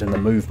fluid and the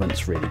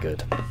movement's really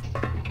good.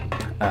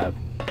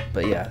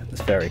 But yeah,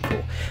 it's very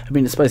cool. I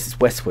mean, I suppose it's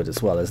Westwood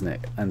as well, isn't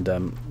it? And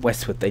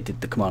Westwood, they did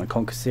the Command &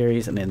 Conquer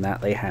series, and in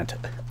that they had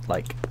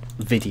like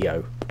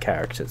video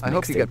characters. I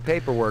hope you got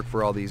paperwork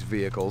for all these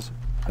vehicles.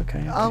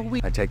 Okay.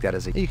 I take that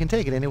as a... You can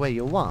take it any way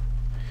you want.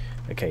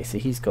 Okay, so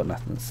he's got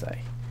nothing to say.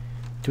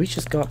 Do we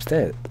just go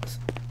upstairs?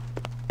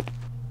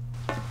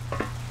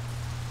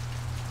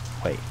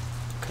 Wait,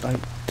 could I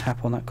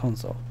tap on that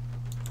console?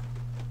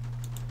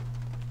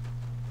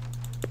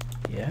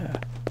 Yeah.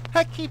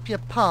 Hey, keep your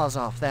paws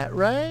off that,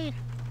 Ray.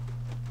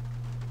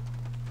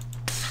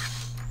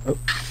 Oh,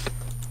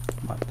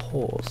 my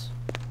paws.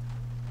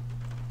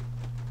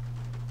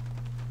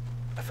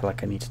 I feel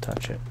like I need to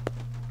touch it.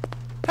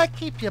 Hey,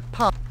 keep your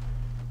paws.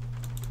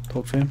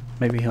 Talk to him.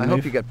 Maybe he'll move. I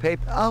hope you got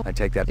paper. Oh, I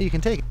take that. You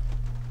can take it.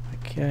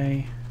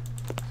 Okay.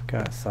 Let's go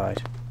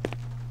outside.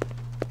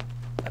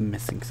 I'm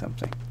missing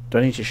something. Do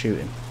I need to shoot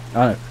him?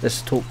 Oh no.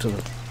 Let's talk to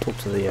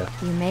the.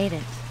 You made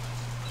it.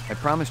 I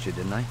promised you,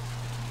 didn't I?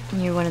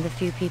 You're one of the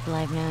few people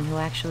I've known who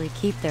actually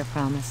keep their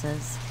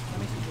promises.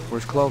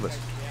 Where's Clovis?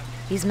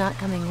 He's not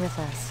coming with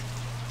us.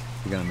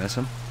 You gonna miss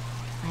him?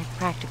 I've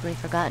practically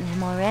forgotten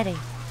him already.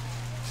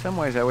 Some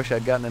ways I wish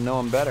I'd gotten to know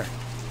him better.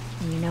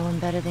 You know him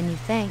better than you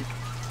think.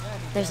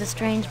 There's a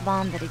strange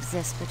bond that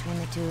exists between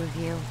the two of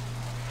you.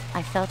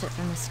 I felt it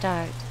from the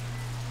start.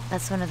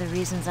 That's one of the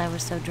reasons I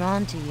was so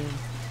drawn to you.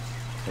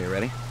 Are you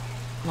ready?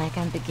 Like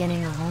I'm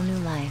beginning a whole new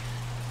life.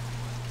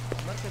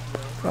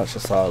 That's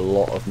just like a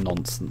lot of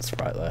nonsense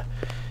right there.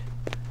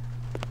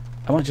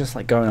 Am I just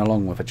like going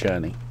along with a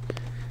journey?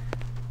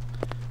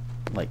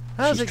 Like,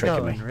 how's she's it tricking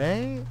going, me.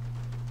 Ray?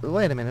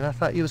 Wait a minute, I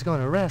thought you was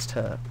going to arrest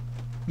her.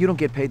 You don't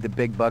get paid the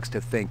big bucks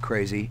to think,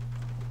 crazy.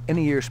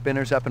 Any of your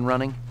spinners up and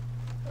running?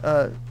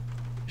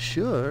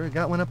 Sure.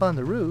 Got one up on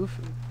the roof.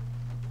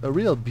 A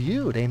real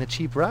beaut. Ain't a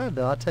cheap ride,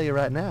 though, I'll tell you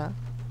right now.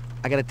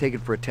 I gotta take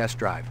it for a test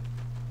drive.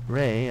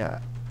 Ray, I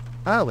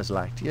always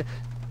liked you.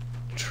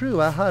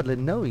 True, I hardly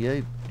know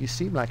you. You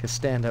seem like a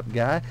stand-up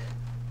guy.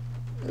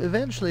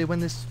 Eventually, when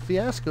this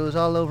fiasco's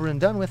all over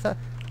and done with,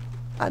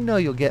 I know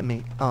you'll get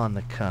me on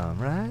the come,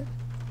 right?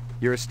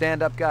 You're a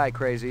stand-up guy,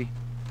 crazy.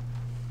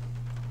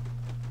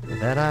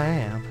 That I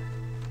am.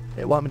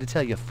 You want me to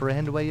tell your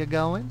friend where you're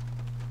going?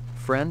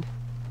 Friend?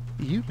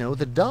 You know,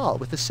 the doll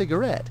with the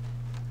cigarette.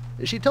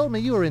 She told me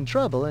you were in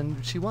trouble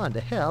and she wanted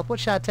to help. What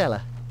should I tell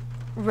her?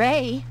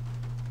 Ray?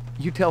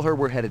 You tell her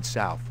we're headed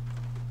south.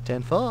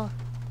 10-4.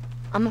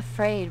 I'm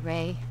afraid,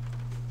 Ray.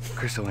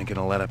 Crystal ain't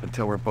gonna let up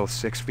until we're both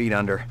 6 feet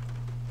under.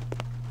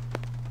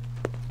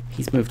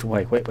 He's moved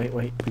away. Wait.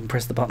 We can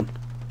press the button.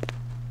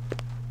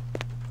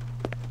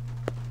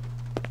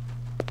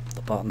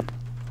 The button.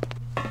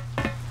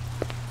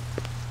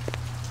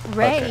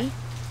 Ray? Okay.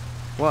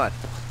 What?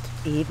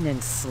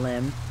 Evening,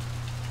 Slim.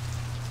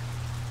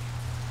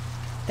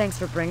 Thanks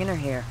for bringing her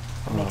here.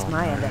 It makes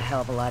my end a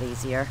hell of a lot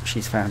easier.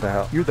 She's found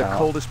out. You're the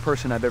coldest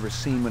person I've ever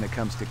seen when it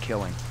comes to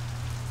killing.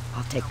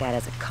 I'll take that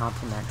as a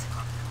compliment.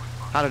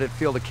 How did it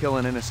feel to kill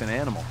an innocent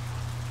animal?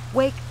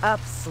 Wake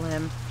up,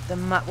 Slim. The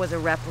mutt was a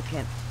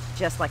replicant,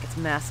 just like its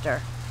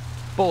master.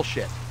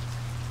 Bullshit.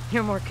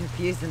 You're more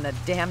confused than the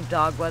damn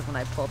dog was when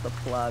I pulled the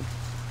plug.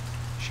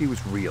 She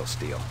was real,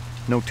 Steel.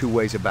 No two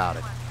ways about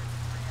it.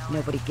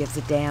 Nobody gives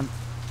a damn.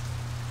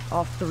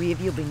 All three of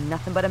you will be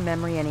nothing but a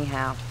memory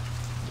anyhow.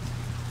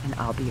 And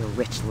I'll be a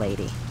rich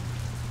lady.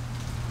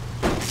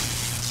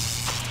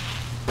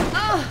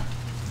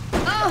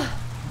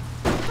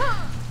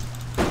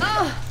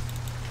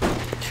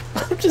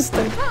 I'm just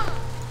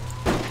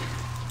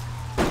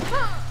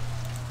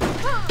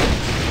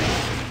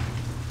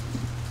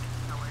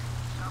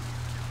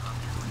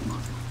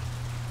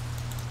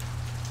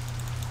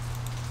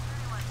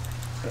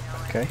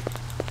Okay.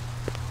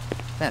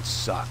 That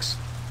sucks.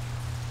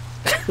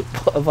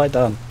 What have I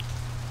done?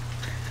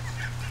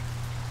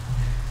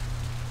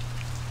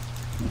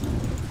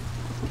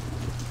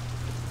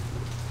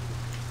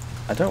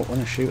 I don't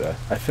want to shoot her.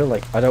 I feel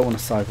like I don't want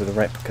to side with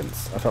the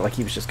replicants. I felt like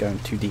he was just going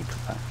too deep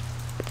with that.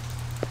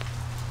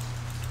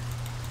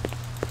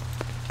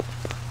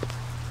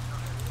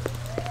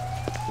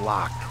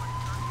 Locked.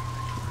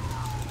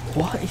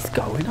 What is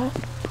going on?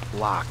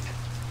 Locked.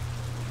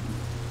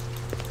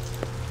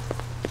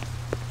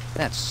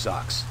 That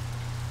sucks.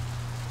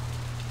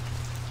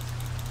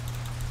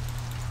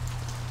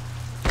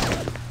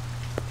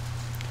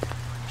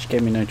 She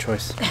gave me no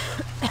choice.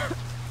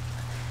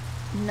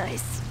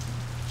 Nice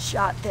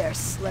shot there,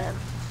 Slim.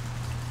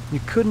 You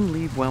couldn't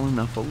leave well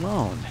enough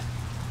alone.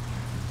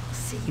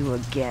 See you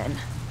again,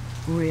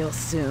 real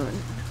soon.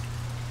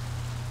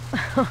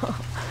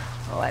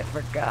 Oh, I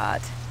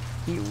forgot.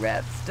 You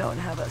reps don't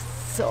have a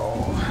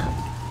soul.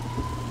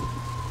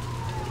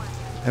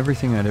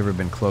 Everything I'd ever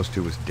been close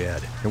to was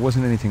dead. There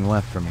wasn't anything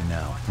left for me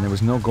now, and there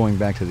was no going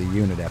back to the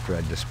unit after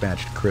I'd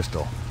dispatched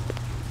Crystal.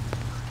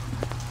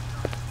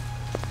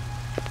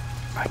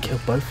 I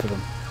killed both of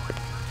them.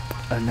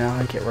 And now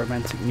I get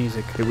romantic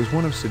music. It was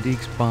one of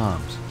Sadiq's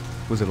bombs.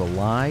 Was it a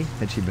lie?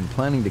 Had she been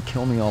planning to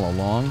kill me all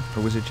along?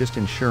 Or was it just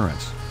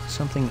insurance?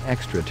 Something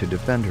extra to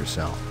defend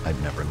herself? I'd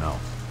never know.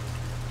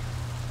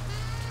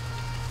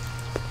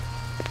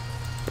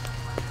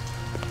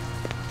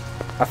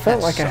 I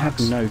felt like I had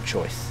no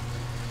choice.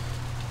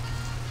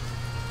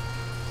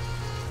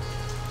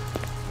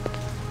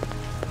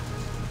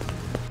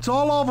 It's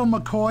all over,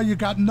 McCoy. You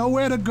got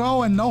nowhere to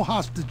go and no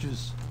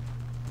hostages.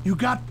 You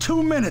got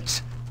 2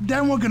 minutes.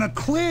 Then we're gonna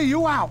clear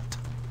you out.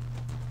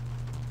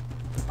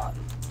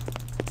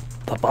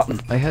 The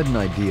button. I had an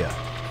idea.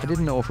 I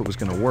didn't know if it was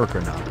going to work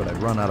or not, but I'd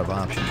run out of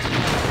options.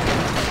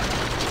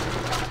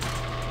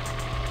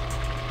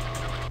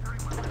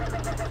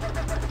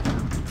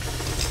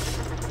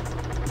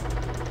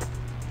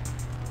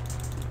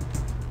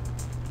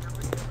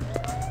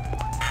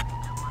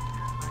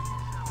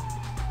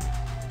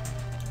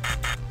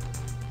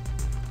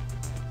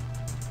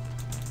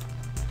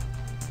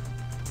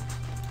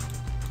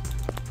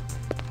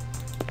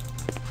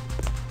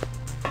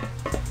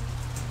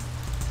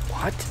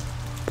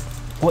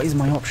 What is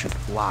my option?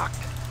 Locked.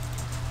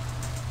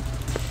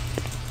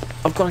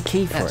 I've got a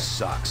key for it. That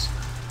sucks.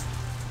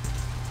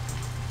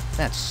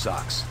 That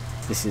sucks.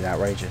 This is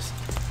outrageous.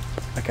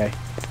 Okay.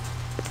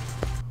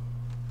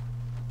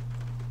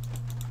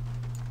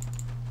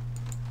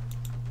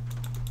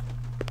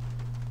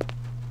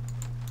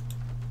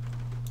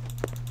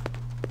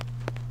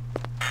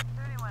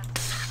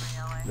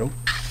 Nope.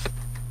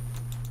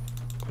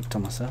 Clicked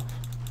on myself.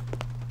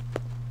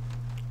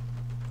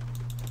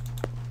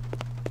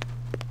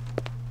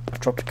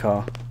 Dropped a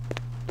car.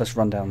 Let's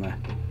run down there.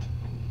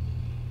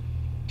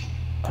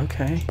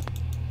 Okay.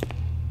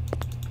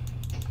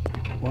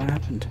 What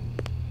happened?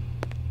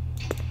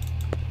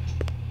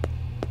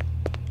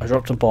 I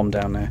dropped a bomb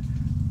down there.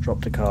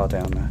 Dropped a car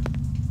down there.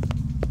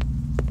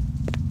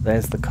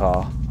 There's the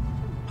car.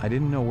 I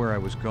didn't know where I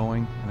was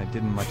going, and I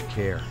didn't much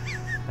care.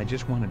 I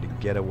just wanted to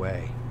get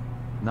away.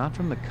 Not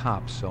from the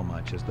cops so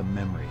much as the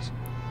memories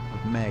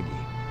of Maggie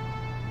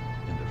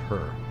and of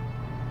her.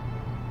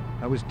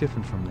 I was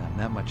different from them,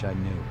 that much I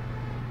knew.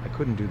 I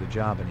couldn't do the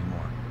job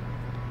anymore.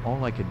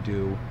 All I could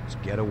do was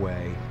get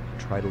away and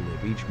try to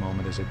live each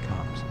moment as it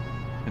comes.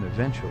 And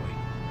eventually,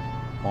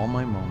 all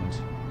my moments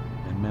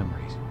and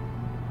memories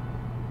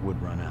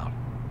would run out.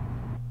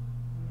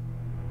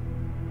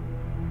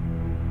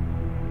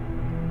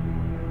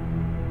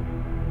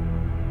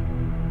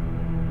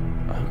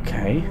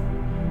 Okay.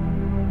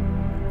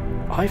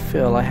 I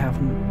feel I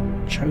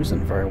haven't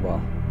chosen very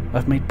well.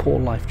 I've made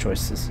poor life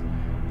choices.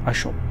 I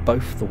shot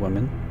both the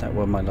women that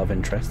were my love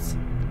interests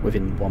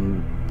within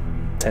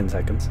 10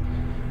 seconds.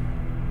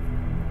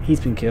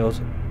 He's been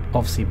killed,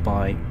 obviously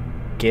by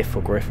Giff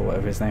or Griff or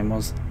whatever his name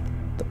was,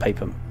 the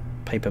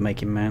paper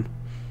making man.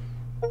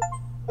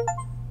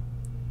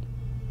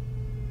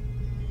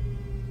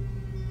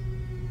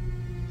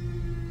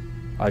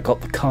 I got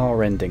the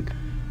car ending.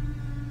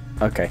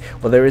 Okay,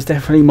 well there is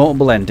definitely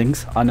multiple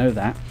endings, I know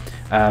that.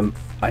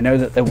 I know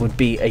that there would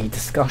be a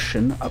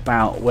discussion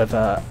about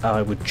whether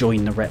I would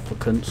join the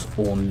replicants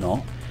or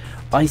not.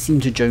 I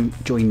seem to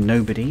join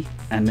nobody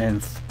and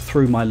then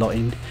threw my lot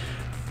in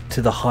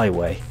to the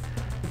highway.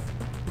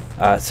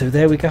 So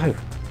there we go.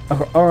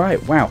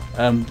 Alright, wow.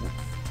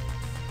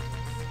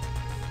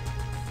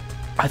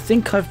 I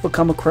think I've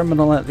become a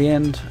criminal at the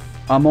end.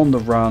 I'm on the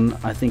run.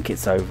 I think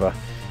it's over.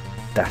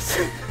 That's...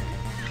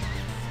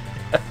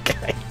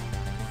 okay.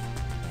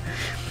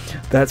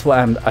 That's what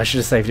happened. I should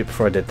have saved it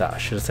before I did that. I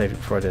should have saved it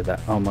before I did that.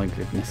 Oh my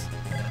goodness.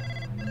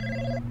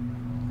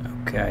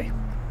 Okay.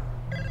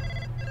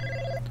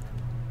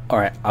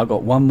 Alright, I've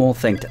got one more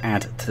thing to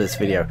add to this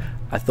video.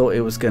 I thought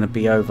it was going to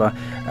be over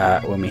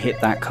when we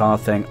hit that car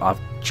thing. I've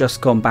just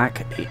gone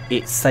back.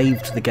 It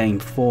saved the game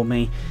for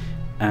me.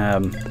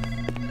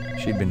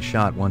 She'd been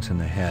shot once in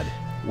the head.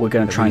 We're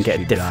going to try and get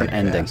a different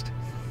ending.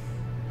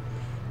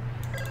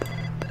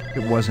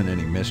 It wasn't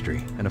any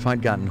mystery, and if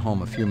I'd gotten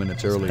home a few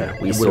minutes earlier,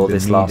 we it saw would have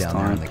this been me last down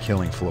there time. on the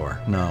killing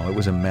floor. No, it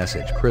was a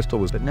message. Crystal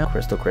was, but now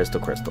Crystal.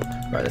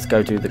 Right, let's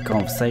go do the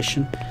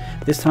conversation.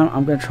 This time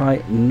I'm going to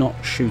try not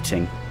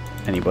shooting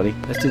anybody.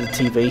 Let's do the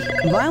TV.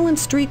 Violent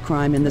street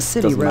crime in the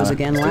city Doesn't rose matter.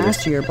 again Let's do last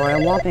this. year by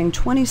a whopping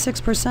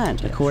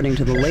 26%, according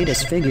to the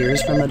latest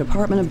figures from the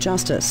Department of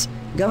Justice.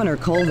 Governor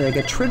Colvig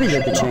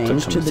attributed the Not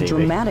change touch to on the the TV.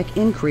 dramatic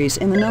increase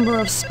in the number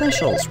of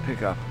specials.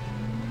 pick up.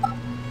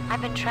 I've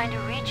been trying to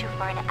reach you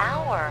for an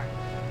hour.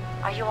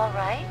 Are you all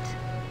right?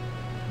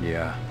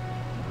 Yeah.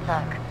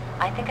 Look,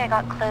 I think I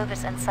got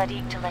Clovis and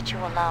Sadiq to let you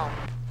alone.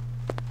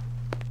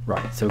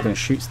 Right, so we're going to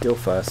shoot Steel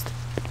first,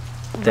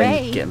 then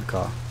Ray. get in the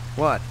car.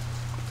 What?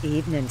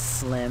 Evening,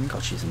 Slim.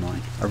 God, she's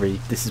annoying.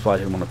 This is why I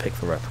didn't want to pick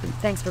the replicant.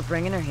 Thanks for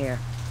bringing her here.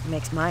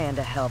 Makes my end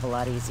a hell of a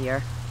lot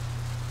easier.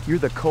 You're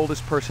the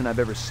coldest person I've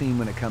ever seen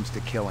when it comes to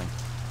killing.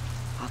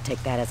 I'll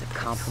take that as a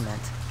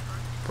compliment.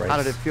 How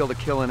did it feel to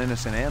kill an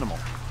innocent animal?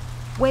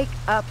 Wake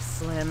up,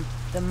 Slim.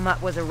 The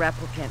mutt was a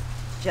replicant,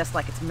 just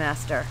like its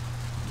master.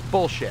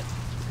 Bullshit.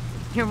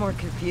 You're more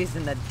confused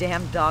than the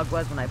damn dog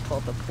was when I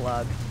pulled the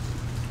plug.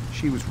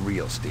 She was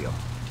real, Steel.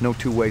 No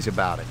two ways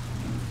about it.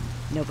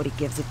 Nobody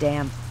gives a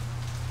damn.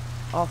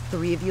 All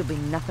three of you'll be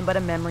nothing but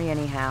a memory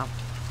anyhow.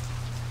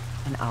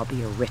 And I'll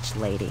be a rich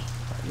lady.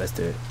 Right, let's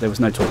do it. There was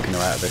no talking her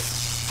out of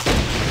this.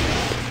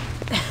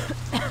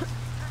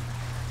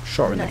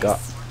 Shot her in the gut.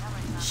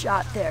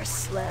 Shot there,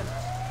 Slim.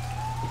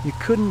 You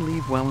couldn't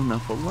leave well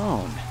enough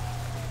alone.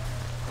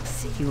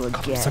 See you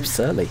God, again. so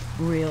surly.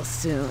 Real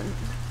soon.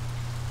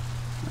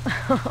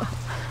 Oh,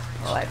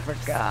 I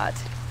forgot.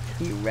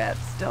 You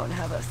reps don't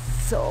have a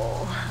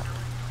soul.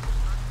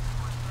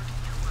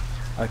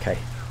 Okay,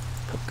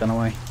 put the gun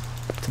away.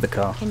 To the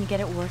car. Can you get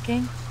it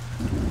working?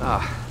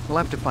 We'll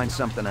have to find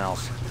something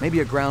else. Maybe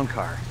a ground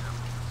car.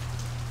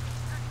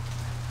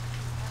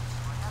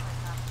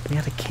 We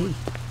had a key.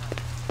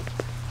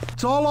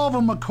 It's all over,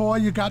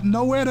 McCoy. You got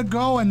nowhere to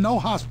go and no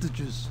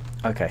hostages.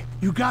 Okay.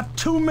 You got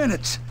 2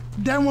 minutes.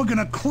 Then we're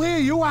gonna clear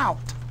you out.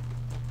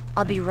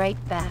 I'll be right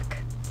back.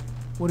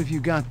 What have you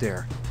got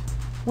there?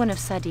 One of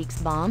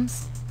Sadiq's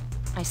bombs.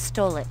 I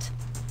stole it.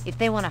 If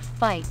they want to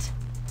fight,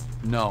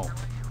 No.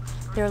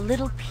 they're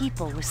little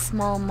people with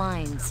small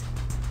minds.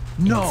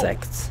 No.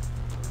 Insects.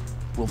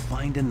 We'll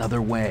find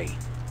another way.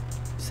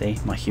 See,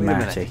 my Wait a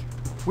humanity.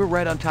 minute. We're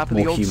right on top of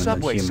More the old human than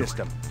subway human.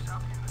 system.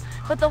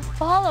 But they'll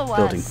follow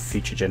Building us.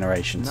 future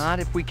generations. Not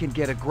if we can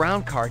get a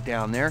ground car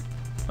down there.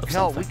 Of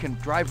Hell, something. we can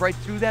drive right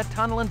through that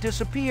tunnel and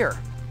disappear.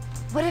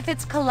 What if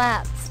it's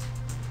collapsed?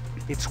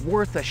 It's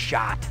worth a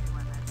shot.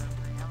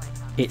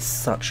 It's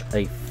such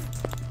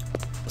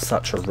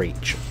a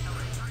reach.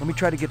 Let me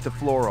try to get the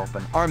floor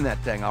open. Arm that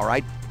thing, all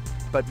right?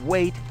 But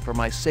wait for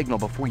my signal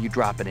before you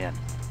drop it in.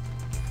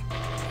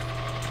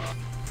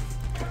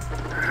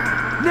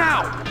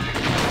 Now!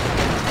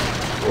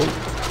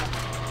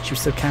 Oh, she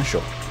was so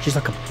casual. She's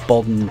like a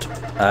Bond,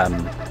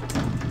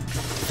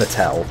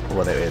 Patel, or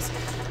whatever it is.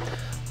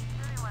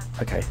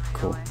 Okay,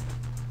 cool.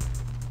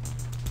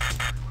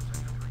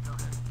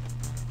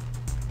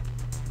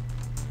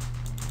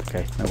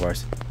 Okay, no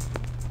worries.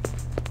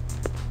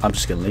 I'm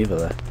just gonna leave her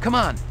there. Come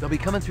on, they'll be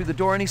coming through the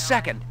door any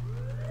second.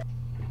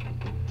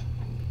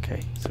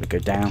 Okay, so we go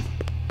down.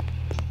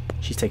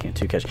 She's taking it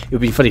too casual. It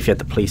would be funny if you had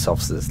the police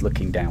officers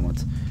looking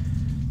downwards.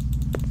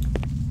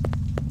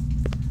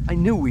 I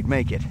knew we'd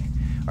make it.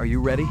 Are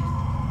you ready?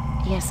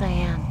 Yes, I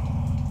am.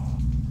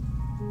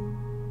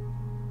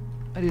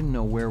 I didn't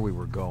know where we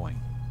were going,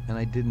 and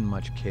I didn't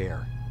much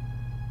care.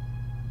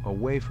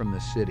 Away from the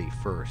city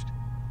first,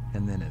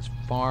 and then as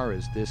far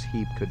as this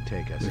heap could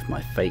take us. With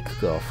my fake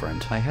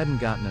girlfriend. I hadn't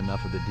gotten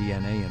enough of the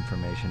DNA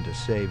information to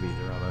save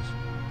either of us,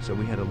 so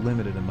we had a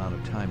limited amount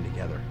of time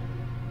together.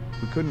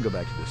 We couldn't go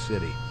back to the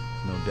city.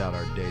 No doubt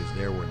our days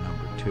there were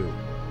numbered too.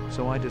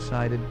 So I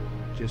decided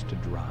just to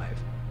drive.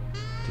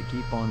 To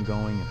keep on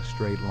going in a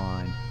straight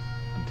line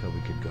until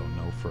we could go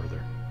no further.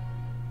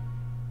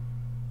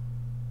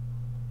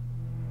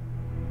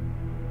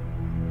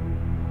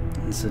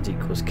 And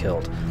Sadiq was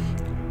killed.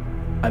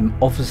 I'm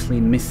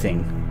obviously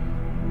missing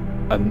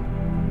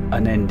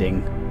an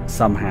ending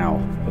somehow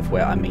of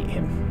where I meet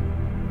him.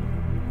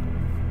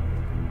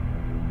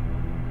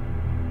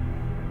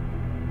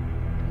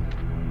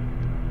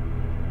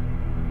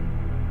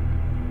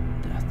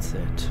 That's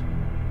it.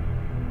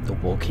 The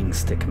walking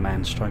stick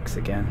man strikes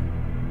again.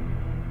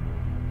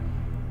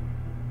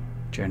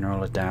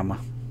 General Adama.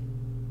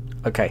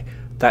 Okay,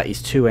 that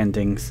is 2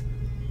 endings.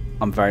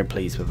 I'm very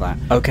pleased with that.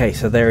 Okay,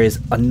 so there is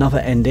another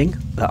ending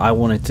that I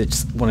wanted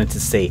to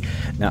see.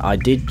 Now I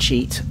did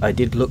cheat. I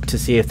did look to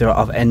see if there are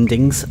other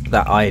endings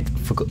that I'd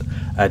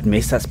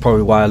missed. That's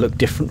probably why I look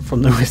different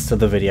from the rest of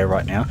the video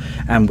right now,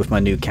 and with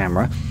my new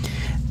camera.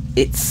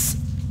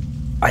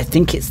 I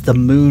think it's the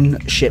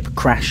moon ship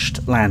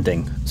crashed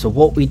landing. So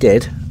what we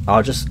did,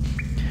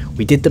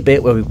 we did the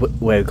bit where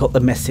we got the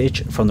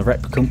message from the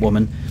replicant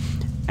woman,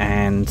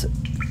 and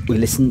we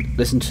listened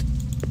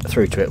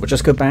through to it. We'll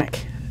just go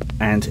back.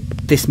 And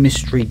this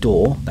mystery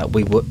door that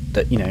we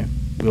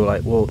we were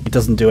like, well, it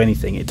doesn't do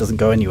anything, it doesn't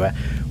go anywhere.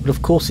 Well,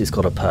 of course it's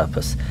got a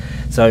purpose.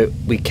 So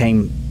we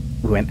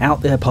went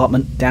out the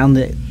apartment, down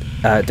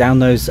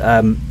those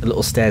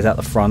little stairs out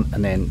the front,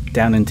 and then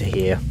down into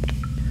here,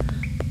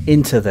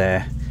 into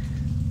there.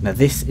 Now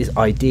this is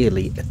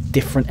ideally a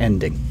different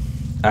ending,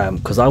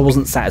 because I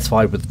wasn't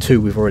satisfied with the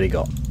 2 we've already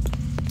got.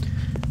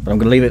 But I'm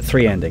going to leave it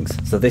 3 endings.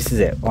 So this is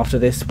it. After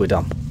this, we're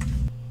done.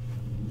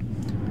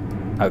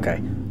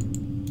 Okay.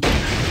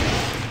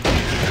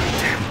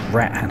 Damn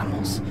rat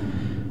animals.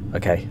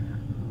 Okay.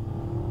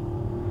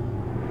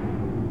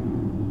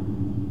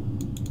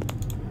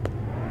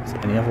 Is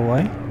there any other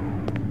way?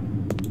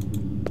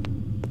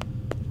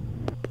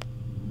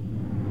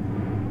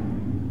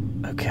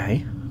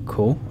 Okay.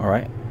 Cool.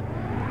 Alright.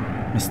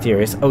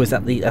 Mysterious. Oh,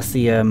 that's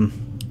the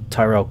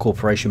Tyrell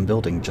Corporation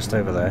building just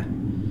over there.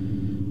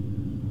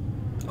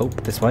 Oh,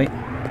 this way.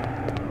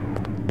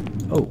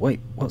 Oh, wait,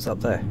 what's up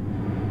there?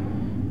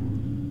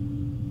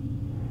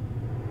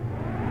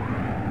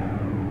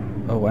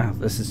 Oh wow,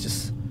 this is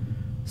just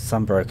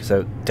Sunbroker.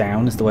 So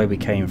down is the way we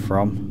came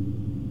from.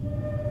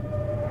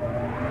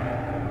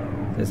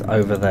 There's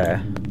over there.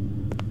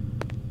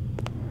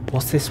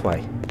 What's this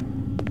way?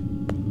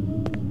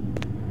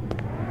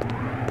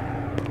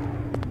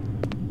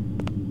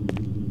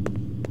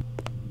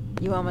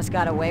 You almost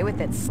got away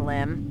with it,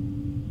 Slim.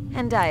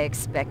 And I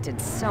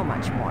expected so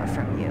much more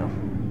from you.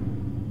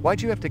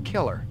 Why'd you have to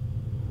kill her?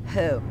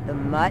 Who? The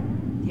mutt?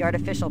 The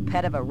artificial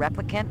pet of a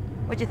replicant?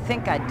 What'd you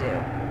think I'd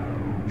do?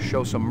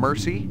 Show some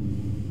mercy?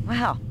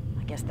 Well,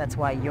 I guess that's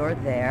why you're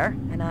there,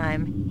 and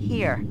I'm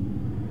here.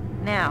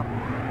 Now,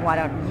 why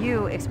don't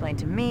you explain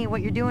to me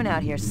what you're doing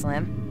out here,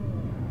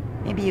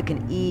 Slim? Maybe you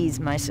can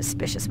ease my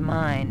suspicious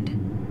mind.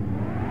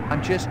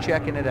 I'm just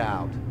checking it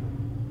out.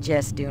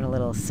 Just doing a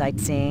little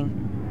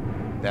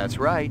sightseeing? That's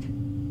right.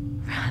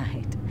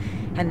 Right.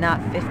 And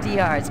not 50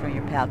 yards from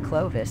your pal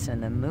Clovis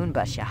and the moon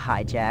bus you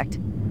hijacked.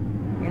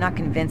 You're not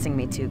convincing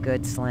me too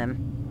good, Slim.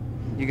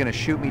 You gonna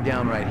shoot me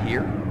down right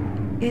here?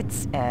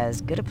 It's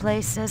as good a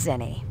place as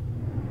any.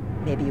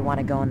 Maybe you want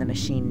to go in the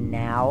machine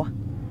now?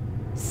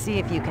 See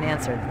if you can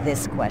answer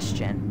this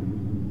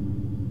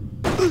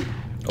question. Oh.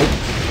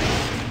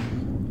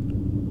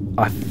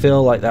 I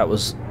feel like that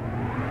was...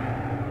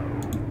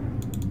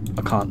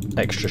 I can't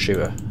extra shoot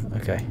her.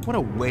 Okay. What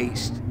a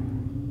waste.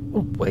 What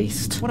a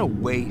waste. What a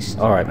waste.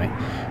 Alright, mate.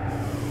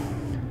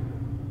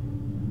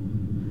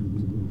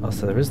 Oh,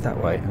 so there is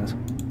that way.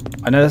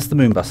 I know that's the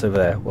moon bus over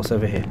there. What's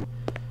over here?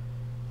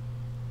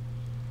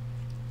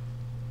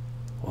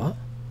 What?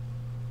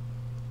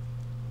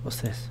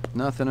 What's this?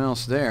 Nothing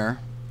else there.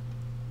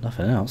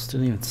 Nothing else?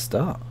 Didn't even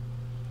start.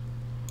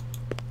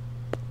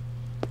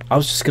 I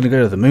was just going to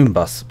go to the moon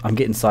bus. I'm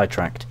getting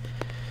sidetracked.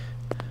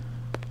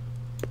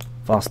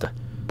 Faster.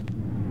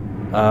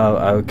 Oh,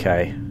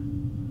 okay.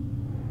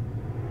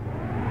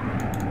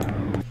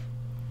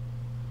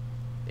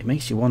 It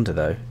makes you wonder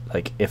though,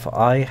 like if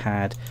I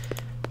had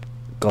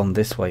gone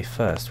this way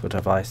first, would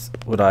I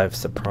have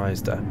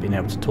surprised her, been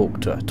able to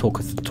talk to her, talk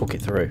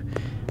it through?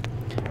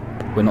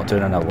 We're not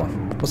doing another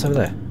one. What's over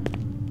there?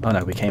 Oh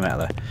no, we came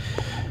out of there.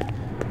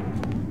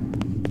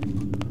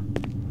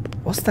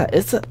 What's that?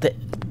 Is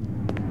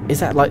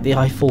that like the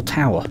Eiffel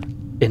Tower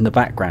in the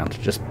background,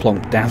 just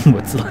plonked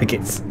downwards like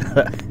it's...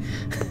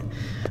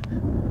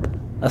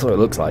 That's what it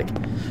looks like.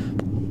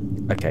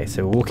 Okay,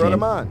 so we're walking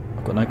in.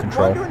 I've got no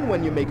control. Wondering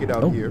when you make it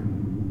out here.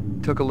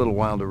 Took a little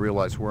while to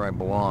realize where I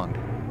belonged.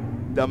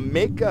 The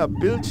maker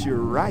built you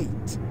right.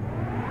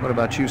 What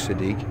about you,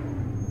 Sadiq?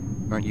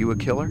 Aren't you a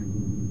killer?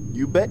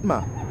 You bet,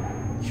 ma.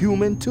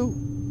 Human too.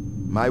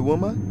 My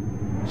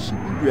woman, she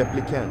be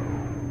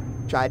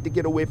replicant. Tried to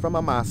get away from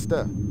her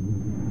master.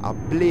 A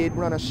Blade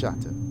Runner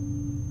shot her.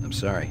 I'm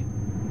sorry.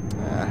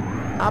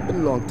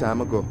 Happened a long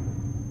time ago.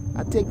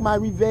 I take my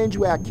revenge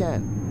where I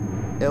can.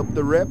 Help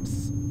the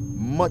reps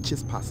much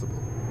as possible.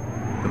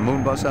 The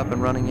moon bus up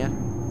and running yet?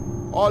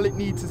 All it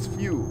needs is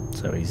fuel.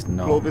 So he's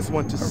not Clovis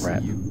wants to a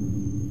rep. see you.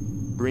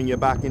 Bring you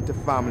back into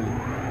family.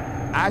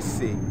 I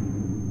say,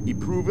 he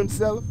proved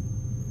himself.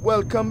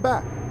 Welcome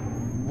back.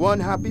 One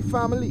happy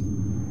family.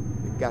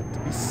 There got to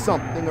be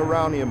something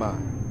around here,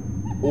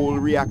 man. Old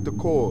reactor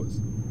cores.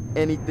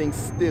 Anything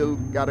still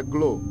gotta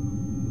glow.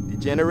 The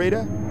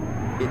generator,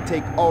 it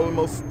take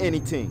almost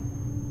anything.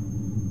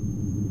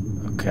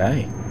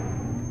 Okay.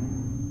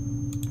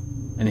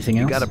 Anything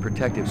else? You got a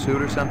protective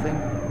suit or something?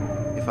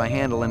 If I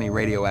handle any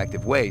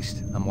radioactive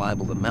waste, I'm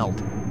liable to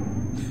melt.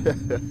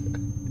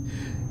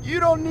 You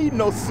don't need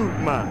no suit,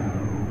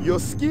 man. Your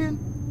skin,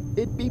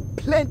 it be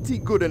plenty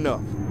good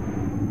enough.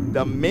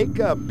 The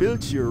maker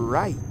built you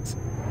right.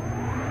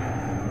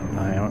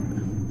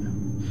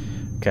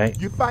 Okay.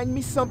 You find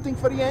me something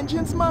for the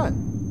engines, man?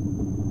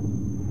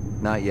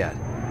 Not yet.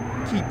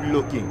 Keep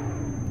looking.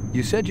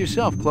 You said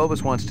yourself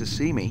Clovis wants to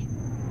see me.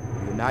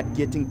 You're not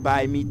getting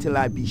by me till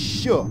I be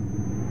sure.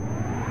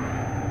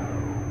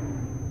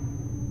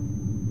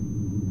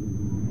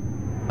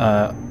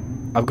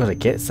 I've got to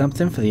get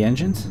something for the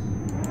engines?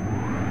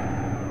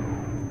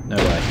 No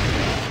way.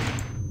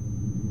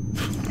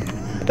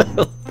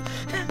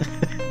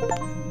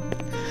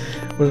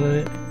 what are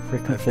it?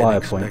 Frequent flyer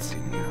points.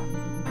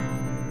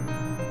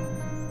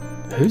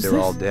 Who's They're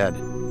this? all dead.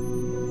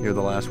 You're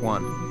the last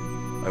one.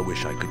 I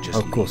wish I could just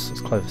Of course,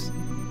 it's Clovis.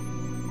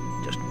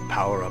 Just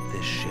power up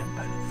this ship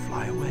and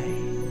fly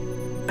away.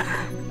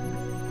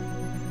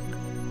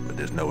 But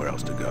there's nowhere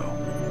else to go.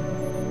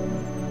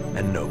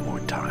 And no more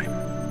time.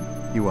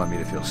 You want me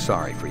to feel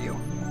sorry for you?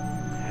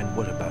 And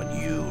what about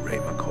you, Ray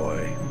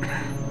McCoy?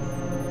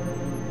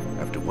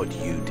 After what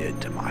you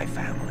did to my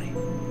family,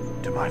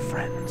 to my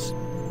friends,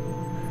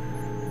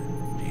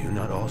 do you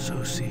not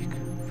also seek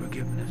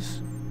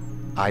forgiveness?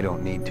 I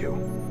don't need to.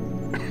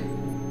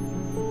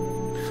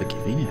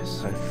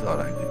 Forgiveness? I thought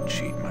I could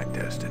cheat my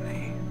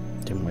destiny.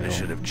 Didn't we I all?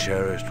 should have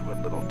cherished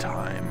what little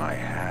time I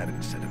had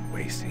instead of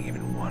wasting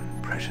even one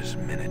precious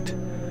minute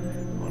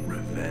on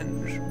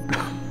revenge.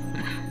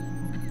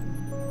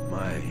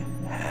 My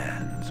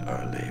hands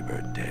are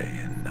labored day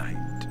and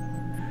night,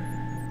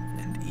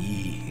 and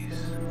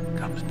ease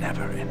comes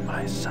never in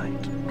my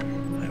sight.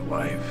 My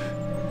wife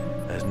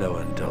has no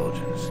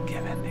indulgence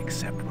given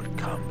except what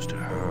comes to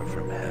her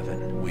from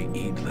heaven. We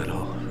eat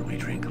little, we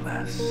drink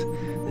less.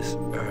 This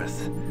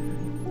earth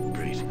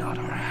breeds not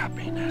our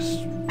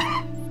happiness.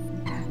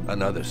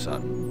 Another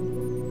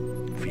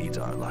sun feeds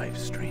our life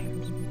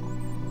streams.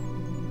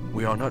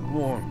 We are not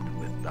warmed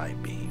with thy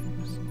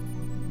beams.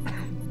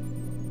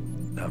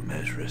 Thou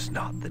measurest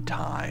not the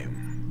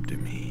time to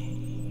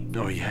me,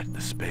 nor yet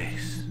the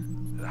space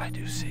that I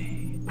do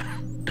see.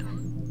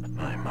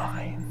 My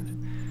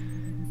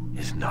mind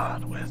is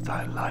not with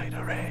thy light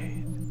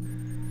arrayed.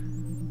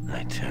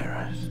 Thy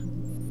terrors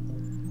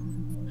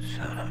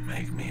shall not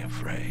make me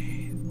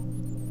afraid.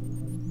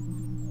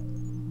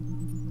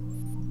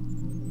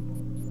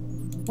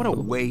 What a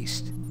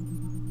waste.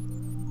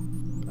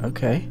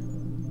 Okay.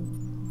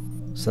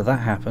 So that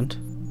happened.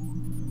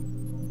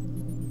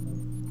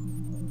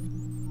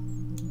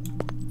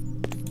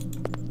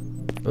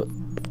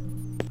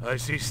 I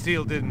see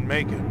Steele didn't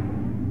make it.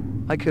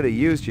 I could have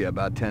used you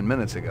about 10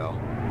 minutes ago.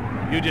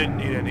 You didn't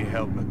need any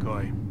help,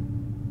 McCoy.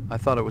 I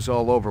thought it was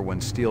all over when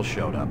Steele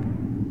showed up.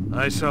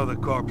 I saw the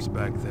corpse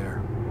back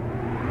there.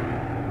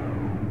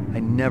 I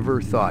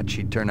never thought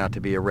she'd turn out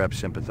to be a Rep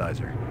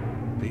sympathizer.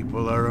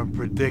 People are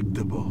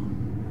unpredictable.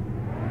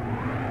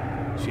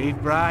 Chief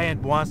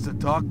Bryant wants to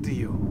talk to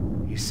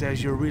you. He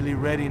says you're really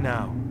ready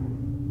now.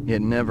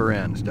 It never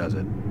ends, does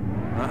it?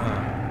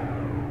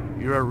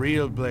 You're a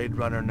real Blade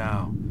Runner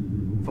now.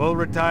 Full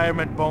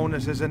retirement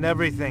bonuses and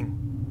everything.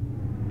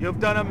 You've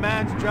done a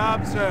man's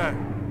job, sir.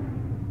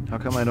 How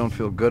come I don't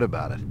feel good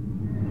about it?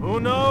 Who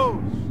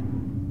knows?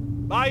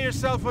 Buy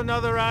yourself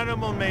another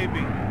animal, maybe.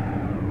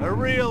 A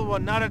real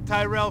one, not a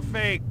Tyrell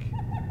fake.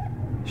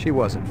 She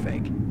wasn't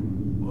fake.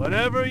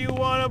 Whatever you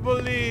want to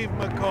believe,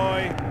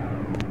 McCoy.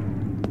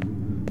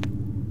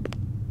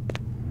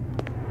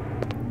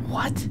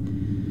 What?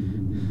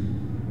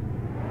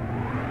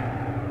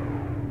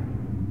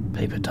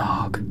 Paper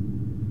dog.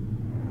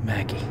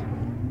 Maggie.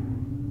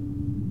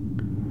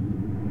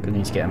 Gonna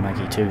need to get a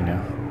Maggie too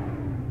now.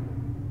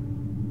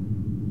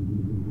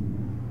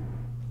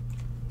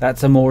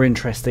 That's a more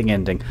interesting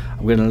ending.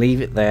 I'm going to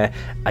leave it there.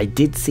 I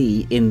did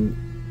see in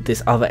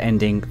this other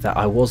ending that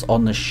I was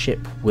on the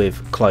ship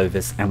with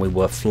Clovis and we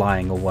were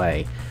flying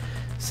away.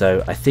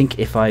 So I think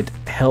if I'd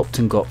helped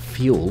and got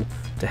fuel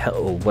to help,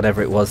 or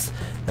whatever it was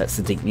that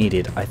Sadiq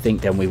needed, I think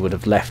then we would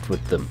have left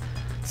with them.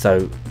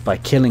 So by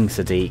killing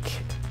Sadiq,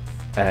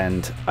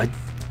 and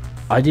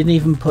I didn't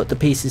even put the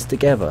pieces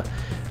together,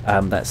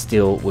 that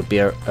Steele would be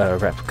a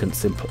replicant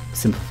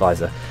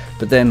sympathizer.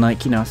 But then,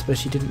 like, you know, I suppose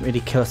she didn't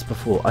really kill us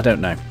before. I don't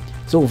know.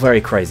 It's all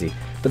very crazy.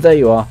 But there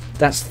you are.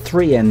 That's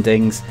 3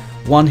 endings.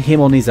 One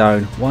him on his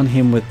own. One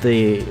him with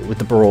the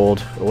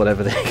broad, or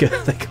whatever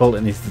they call it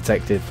in these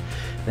detective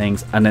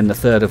things. And then the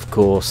third, of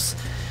course,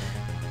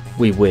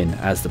 we win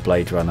as the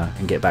Blade Runner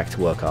and get back to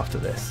work after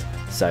this.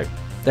 So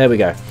there we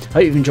go.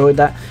 Hope you've enjoyed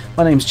that.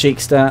 My name's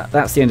Cheekster.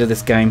 That's the end of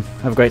this game.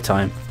 Have a great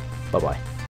time. Bye bye.